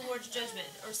because of the Lord's judgment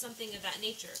or something of that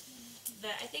nature.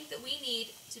 But I think that we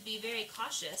need to be very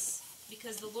cautious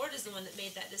because the Lord is the one that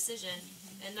made that decision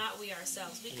and not we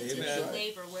ourselves. We continue to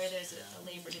labor where there's a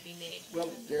labor to be made. Well,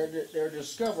 they're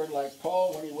discovered, like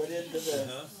Paul when he went into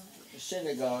the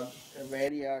synagogue of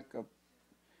Antioch of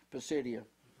Pisidia.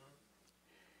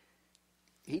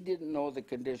 He didn't know the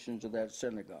conditions of that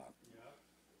synagogue.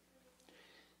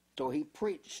 So he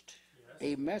preached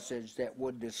a message that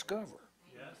would discover.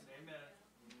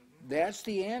 That's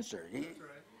the answer.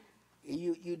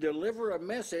 You deliver a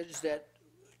message that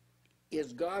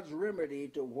is God's remedy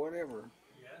to whatever.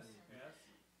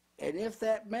 And if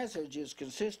that message is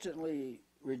consistently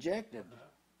rejected,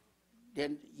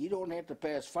 then you don't have to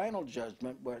pass final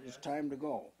judgment, but it's time to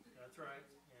go. That's right.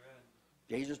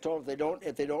 Jesus told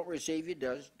if they don't receive you,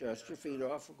 dust your feet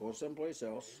off, go someplace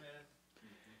else.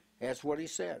 That's what he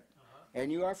said. And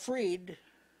you are freed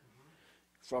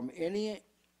from any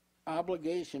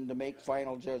obligation to make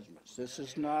final judgments. This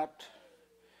is not,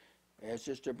 as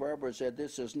Sister Barbara said,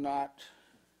 this is not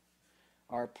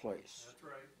our place. That's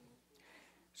right.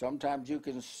 Sometimes you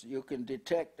can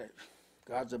detect that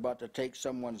God's about to take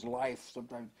someone's life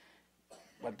sometimes,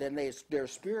 but then their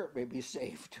spirit may be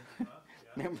saved.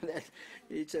 Remember that?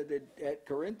 He said that at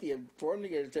Corinthians,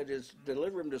 it said,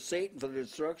 deliver him to Satan for the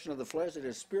destruction of the flesh, and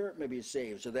his spirit may be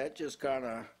saved. So that just kind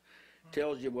of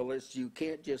tells you, well, you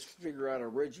can't just figure out a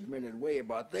regimented way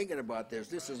about thinking about this.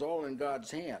 This is all in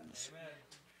God's hands. Amen.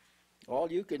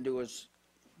 All you can do is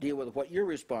deal with what you're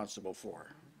responsible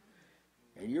for.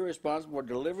 And you're responsible for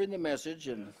delivering the message,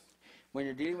 and when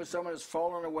you're dealing with someone that's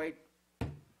fallen away,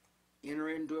 enter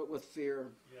into it with fear.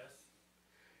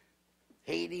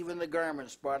 Hate even the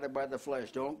garment spotted by the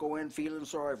flesh. Don't go in feeling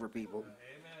sorry for people.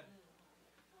 Amen.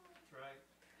 That's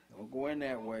right. Don't go in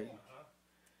that way.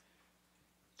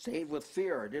 Save with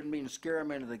fear. It didn't mean scare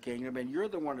them into the kingdom. And you're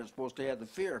the one that's supposed to have the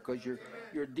fear because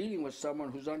you're dealing with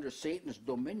someone who's under Satan's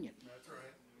dominion. That's right.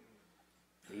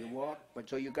 So you walk, but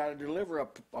so you got to deliver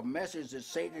a message that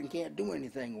Satan can't do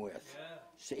anything with. Yeah.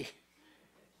 See,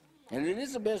 And it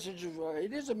is a message of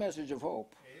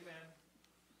hope. Amen.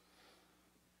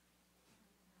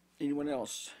 Anyone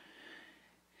else?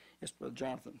 Yes, Brother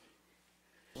Jonathan.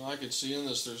 Well, I could see in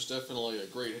this there's definitely a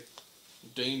great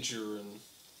danger in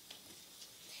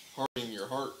hardening your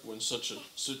heart when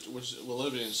we're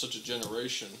living in such a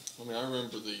generation. I mean, I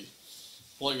remember the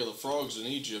plague of the frogs in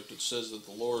Egypt. It says that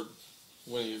the Lord,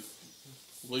 when he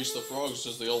released the frogs,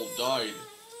 says they all died.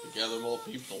 To gather them all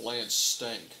people, the land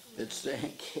stank. It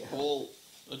stank. Yeah. Well,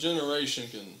 a generation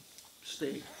can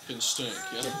Stink.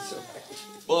 yeah.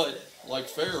 But like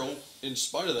Pharaoh, in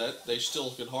spite of that, they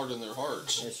still could harden their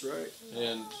hearts. That's right.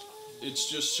 And it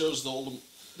just shows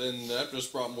then that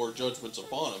just brought more judgments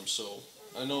upon them. So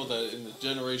I know that in a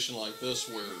generation like this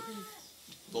where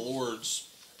the Lord's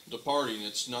departing,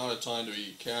 it's not a time to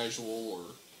be casual or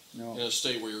No. in a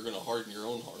state where you're going to harden your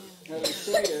own heart. Now, to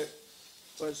say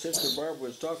what Sister Barbara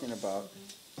was talking about,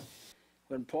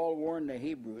 when Paul warned the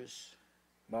Hebrews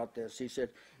about this, he said,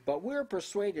 but we're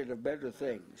persuaded of better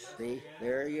things. See,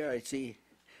 there you go. See,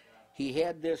 he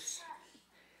had this,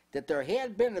 that there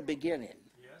had been a beginning.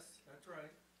 Yes, that's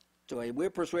right. So we're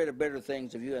persuaded of better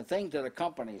things of you, and things that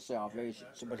accompany salvation.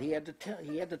 So, but he had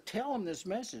to tell them this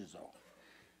message, though.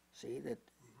 See,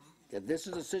 that this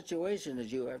is a situation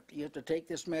that you have to take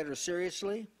this matter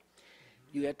seriously.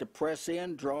 You have to press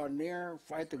in, draw near,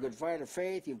 fight the good fight of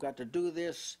faith. You've got to do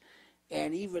this.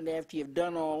 And even after you've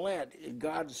done all that,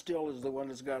 God still is the one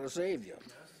that's got to save you.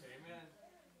 Yes,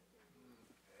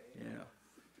 amen. Yeah.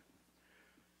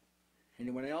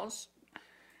 Anyone else?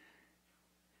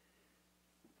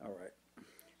 All right.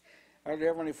 Our dear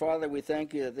Heavenly Father, we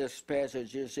thank you that this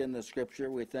passage is in the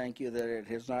Scripture. We thank you that it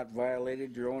has not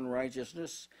violated your own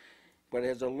righteousness, but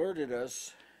has alerted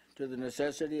us to the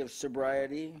necessity of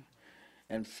sobriety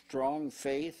and strong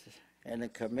faith and a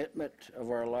commitment of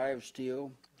our lives to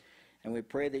you. And we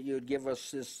pray that you would give us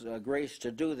this grace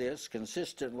to do this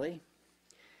consistently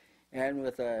and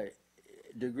with a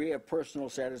degree of personal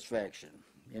satisfaction.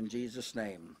 In Jesus'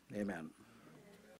 name, amen.